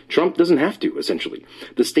 Trump doesn't have to, essentially.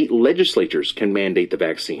 The state legislatures can mandate the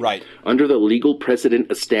vaccine. Right. Under the legal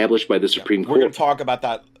precedent established by the Supreme Court. We're going to talk about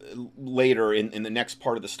that later in the next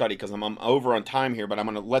part of the study because I'm over on time here, but I'm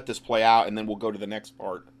going to let this play out and then we'll go to the next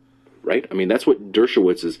part. Right? I mean, that's what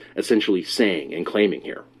Dershowitz is essentially saying and claiming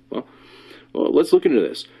here. Well, let's look into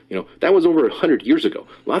this. That was over 100 years ago.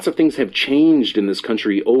 Lots of things have changed in this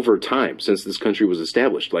country over time since this country was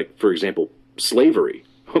established. Like, for example, slavery.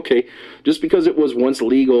 Okay, just because it was once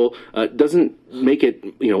legal doesn't make it,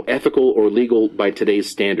 ethical or legal by today's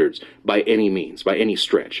standards by any means, by any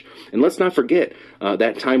stretch. And let's not forget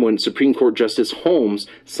that time when Supreme Court Justice Holmes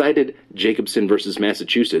cited Jacobson versus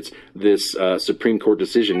Massachusetts, this Supreme Court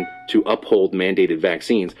decision to uphold mandated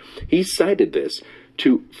vaccines. He cited this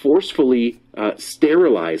to forcefully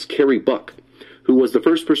sterilize Carrie Buck, who was the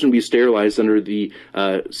first person to be sterilized under the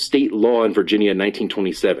state law in Virginia in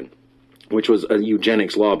 1927. Which was a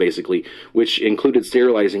eugenics law, basically, which included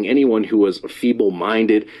sterilizing anyone who was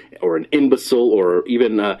feeble-minded or an imbecile or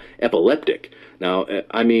even epileptic. Now,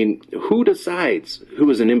 I mean, who decides who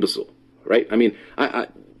is an imbecile, right? I mean,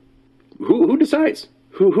 who decides?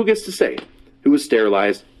 Who gets to say who is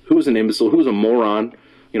sterilized, who is an imbecile, who is a moron?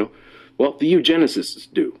 Well, the eugenicists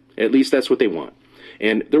do. At least that's what they want.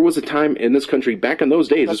 And there was a time in this country back in those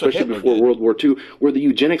days, That's what especially Hitler before did. World War II, where the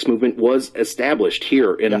eugenics movement was established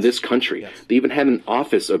here in Yes. this country. Yes. They even had an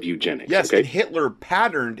office of eugenics. Yes, okay? and Hitler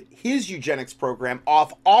patterned his eugenics program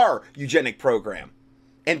off our eugenic program,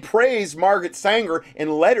 and praised Margaret Sanger in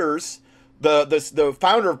letters, the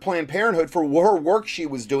founder of Planned Parenthood, for her work she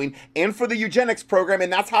was doing and for the eugenics program,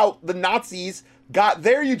 and that's how the Nazis got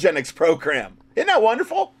their eugenics program. Isn't that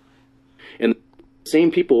wonderful? And the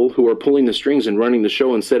same people who are pulling the strings and running the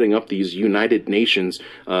show and setting up these United Nations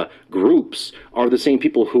groups are the same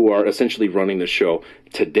people who are essentially running the show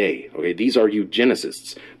today. Okay, these are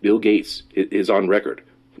eugenicists. Bill Gates is on record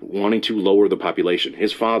wanting to lower the population.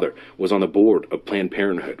 His father was on the board of Planned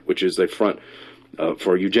Parenthood, which is a front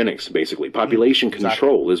for eugenics, basically. Population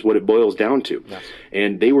control is what it boils down to. Yes.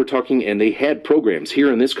 And they were talking, and they had programs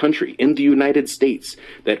here in this country, in the United States,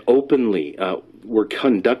 that openly were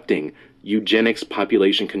conducting eugenics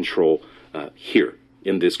population control here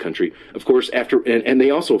in this country. Of course, and they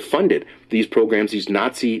also funded these programs, these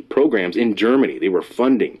Nazi programs in Germany. They were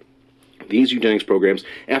funding these eugenics programs.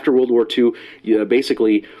 After World War II,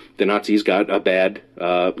 basically the Nazis got a bad,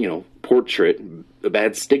 portrait, a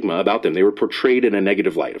bad stigma about them. They were portrayed in a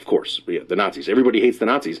negative light, of course. Yeah, the Nazis. Everybody hates the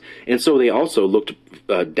Nazis. And so they also looked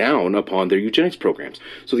down upon their eugenics programs.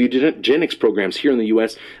 So the eugenics programs here in the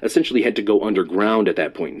U.S. essentially had to go underground at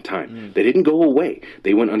that point in time. They didn't go away.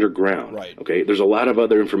 They went underground. Right. Okay. There's a lot of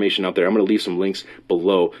other information out there. I'm going to leave some links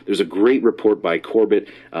below. There's a great report by Corbett,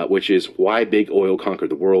 which is Why Big Oil Conquered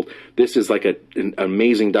the World. This is like an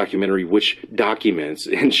amazing documentary which documents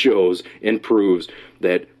and shows and proves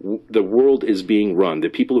that the world is being run. The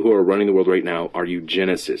people who are running the world right now are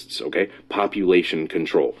eugenicists, okay? Population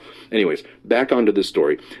control. Anyways, back onto this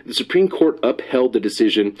story. The Supreme Court upheld the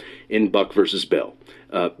decision in Buck versus Bell,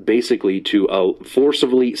 basically to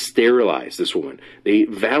forcibly sterilize this woman. They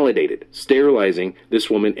validated sterilizing this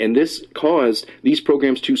woman, and this caused these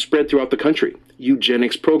programs to spread throughout the country.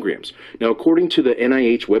 Eugenics programs. Now, according to the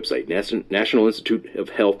NIH website, National Institute of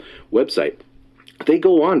Health website, they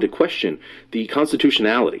go on to question the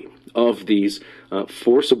constitutionality of these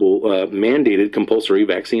forcible, mandated compulsory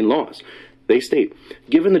vaccine laws. They state,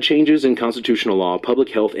 given the changes in constitutional law, public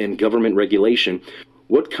health, and government regulation,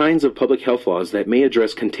 what kinds of public health laws that may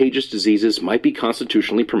address contagious diseases might be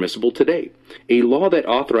constitutionally permissible today? A law that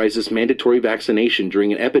authorizes mandatory vaccination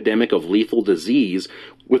during an epidemic of lethal disease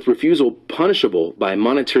with refusal punishable by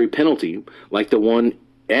monetary penalty, like the one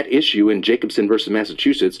at issue in Jacobson versus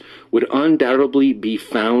Massachusetts, would undoubtedly be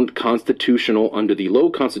found constitutional under the low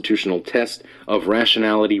constitutional test of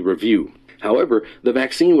rationality review. However, the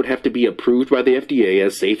vaccine would have to be approved by the FDA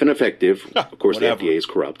as safe and effective. Of course, the FDA is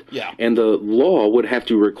corrupt. Yeah. And the law would have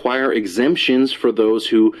to require exemptions for those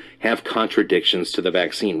who have contradictions to the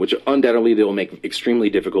vaccine, which undoubtedly they will make extremely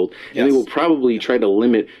difficult. And they will probably try to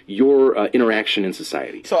limit your interaction in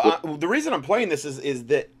society. So the reason I'm playing this is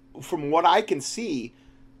that from what I can see,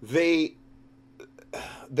 they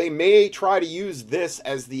may try to use this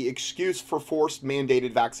as the excuse for forced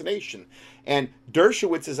mandated vaccination. And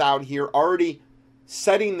Dershowitz is out here already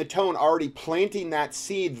setting the tone, already planting that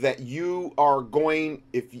seed that you are going,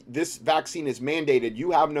 if this vaccine is mandated, you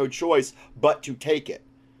have no choice but to take it.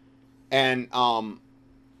 And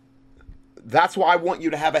that's why I want you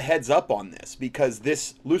to have a heads up on this, because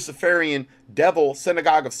this Luciferian devil,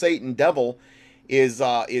 synagogue of Satan devil, is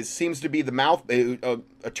seems to be the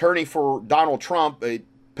attorney for Donald Trump, a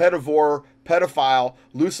pedophile,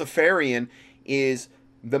 Luciferian, is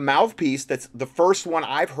the mouthpiece. That's the first one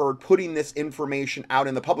I've heard putting this information out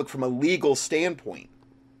in the public from a legal standpoint.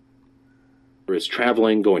 Is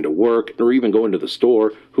traveling, going to work, or even going to the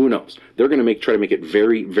store, who knows? They're going to try to make it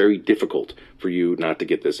very, very difficult for you not to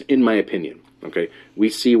get this, in my opinion. Okay, we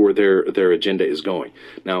see where their agenda is going.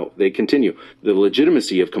 Now, they continue. The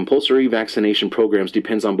legitimacy of compulsory vaccination programs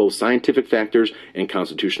depends on both scientific factors and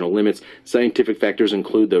constitutional limits. Scientific factors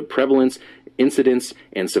include the prevalence, incidence,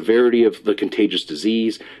 and severity of the contagious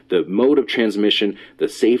disease, the mode of transmission, the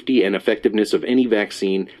safety and effectiveness of any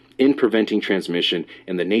vaccine in preventing transmission,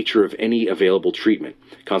 and the nature of any available treatment.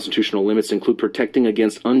 Constitutional limits include protecting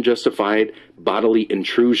against unjustified bodily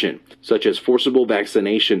intrusion, such as forcible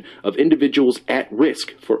vaccination of individuals at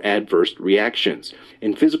risk for adverse reactions,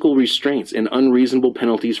 and physical restraints and unreasonable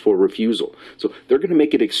penalties for refusal. So they're going to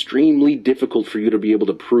make it extremely difficult for you to be able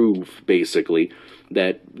to prove, basically,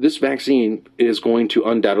 that this vaccine is going to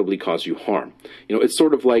undoubtedly cause you harm. You know, it's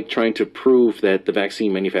sort of like trying to prove that the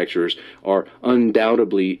vaccine manufacturers are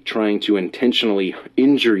undoubtedly trying to intentionally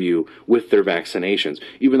injure you with their vaccinations,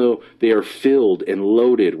 even though they are filled and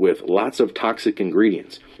loaded with lots of toxic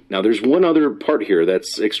ingredients. Now, there's one other part here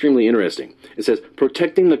that's extremely interesting. It says,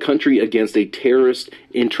 protecting the country against a terrorist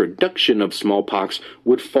introduction of smallpox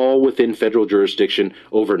would fall within federal jurisdiction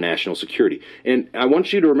over national security. And I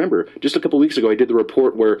want you to remember, just a couple weeks ago, I did the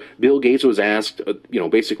report where Bill Gates was asked,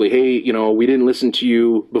 basically, hey, we didn't listen to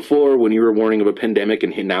you before when you were warning of a pandemic,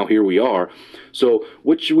 and now here we are. So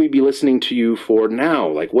what should we be listening to you for now?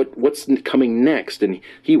 Like, what's coming next? And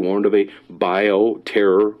he warned of a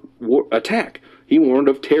bioterror attack. He warned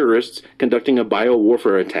of terrorists conducting a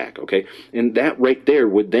biowarfare attack, okay? And that right there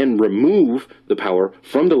would then remove the power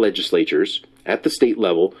from the legislatures at the state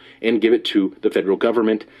level and give it to the federal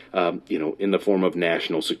government, in the form of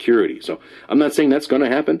national security. So I'm not saying that's going to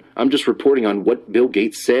happen. I'm just reporting on what Bill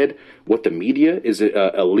Gates said, what the media is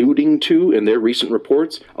alluding to in their recent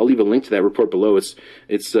reports. I'll leave a link to that report below. It's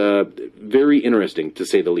very interesting, to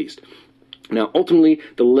say the least. Now, ultimately,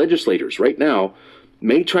 the legislators right now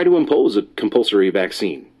may try to impose a compulsory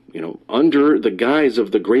vaccine, under the guise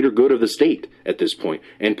of the greater good of the state at this point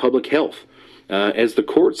and public health. As the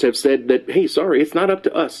courts have said that, hey, sorry, it's not up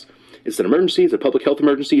to us. It's an emergency, it's a public health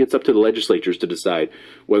emergency, it's up to the legislatures to decide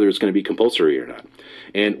whether it's going to be compulsory or not.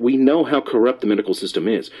 And we know how corrupt the medical system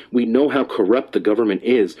is. We know how corrupt the government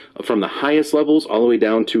is from the highest levels all the way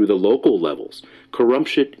down to the local levels.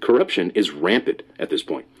 Corruption is rampant at this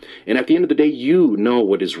point. And at the end of the day, you know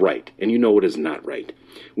what is right and you know what is not right.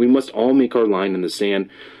 We must all make our line in the sand.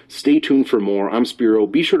 Stay tuned for more. I'm Spiro.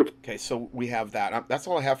 Be sure to... Okay, so we have that. That's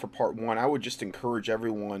all I have for part one. I would just encourage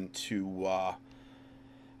everyone to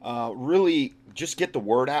really just get the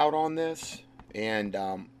word out on this. And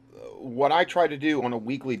what I try to do on a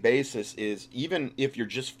weekly basis is, even if you're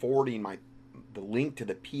just forwarding the link to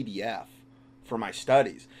the PDF for my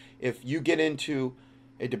studies, if you get into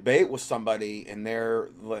a debate with somebody and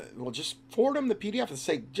just forward them the PDF and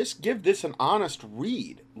say, just give this an honest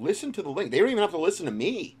read. Listen to the link. They don't even have to listen to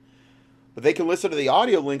me, but they can listen to the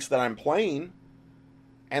audio links that I'm playing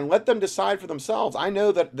and let them decide for themselves. I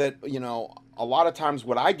know that a lot of times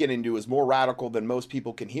what I get into is more radical than most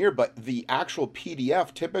people can hear, but the actual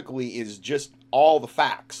PDF typically is just all the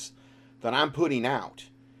facts that I'm putting out.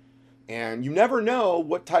 And you never know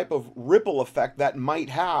what type of ripple effect that might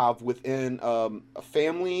have within a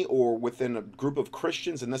family or within a group of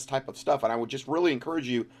Christians and this type of stuff. And I would just really encourage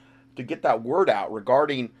you to get that word out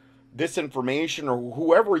regarding this information, or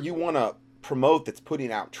whoever you want to promote that's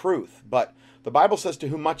putting out truth. But the Bible says, to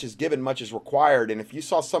whom much is given, much is required. And if you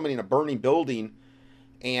saw somebody in a burning building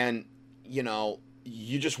and,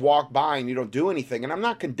 you just walk by and you don't do anything, and I'm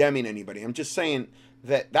not condemning anybody, I'm just saying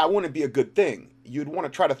that wouldn't be a good thing. You'd want to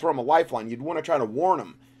try to throw them a lifeline. You'd want to try to warn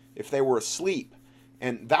them if they were asleep.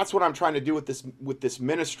 And that's what I'm trying to do with this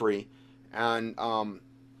ministry. And, I'm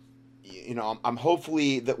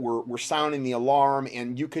hopefully that we're sounding the alarm,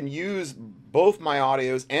 and you can use both my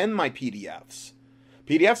audios and my PDFs.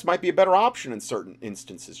 PDFs might be a better option in certain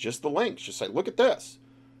instances. Just the links. Just say, look at this.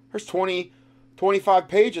 There's 25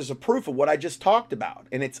 pages of proof of what I just talked about.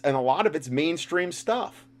 And a lot of it's mainstream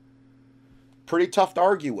stuff. Pretty tough to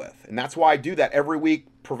argue with. And that's why I do that every week,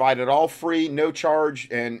 provide it all free, no charge,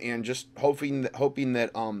 and just hoping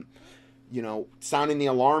that sounding the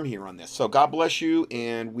alarm here on this. So God bless you,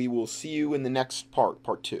 and we will see you in the next part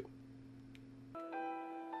 2.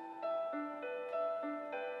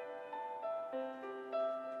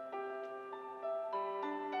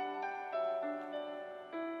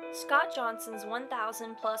 Scott Johnson's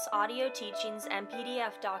 1,000 plus audio teachings and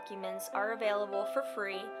PDF documents are available for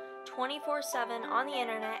free 24/7 on the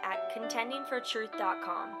internet at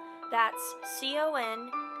contendingfortruth.com. That's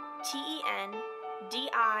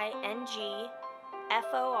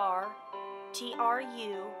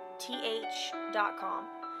contendingfortruth.com.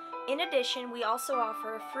 In addition, we also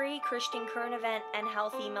offer a free Christian current event and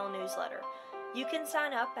health email newsletter. You can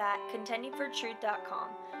sign up at contendingfortruth.com.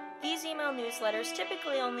 These email newsletters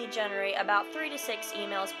typically only generate about 3 to 6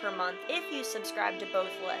 emails per month if you subscribe to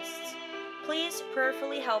both lists. Please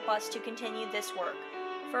prayerfully help us to continue this work.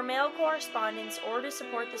 For mail correspondence or to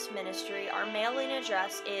support this ministry, our mailing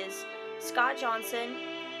address is Scott Johnson,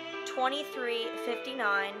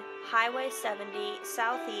 2359 Highway 70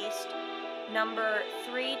 Southeast, number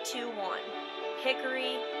 321,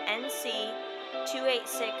 Hickory, NC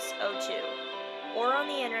 28602. Or on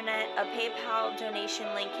the internet, a PayPal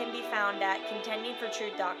donation link can be found at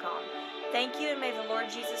contendingfortruth.com. Thank you, and may the Lord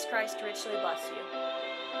Jesus Christ richly bless you.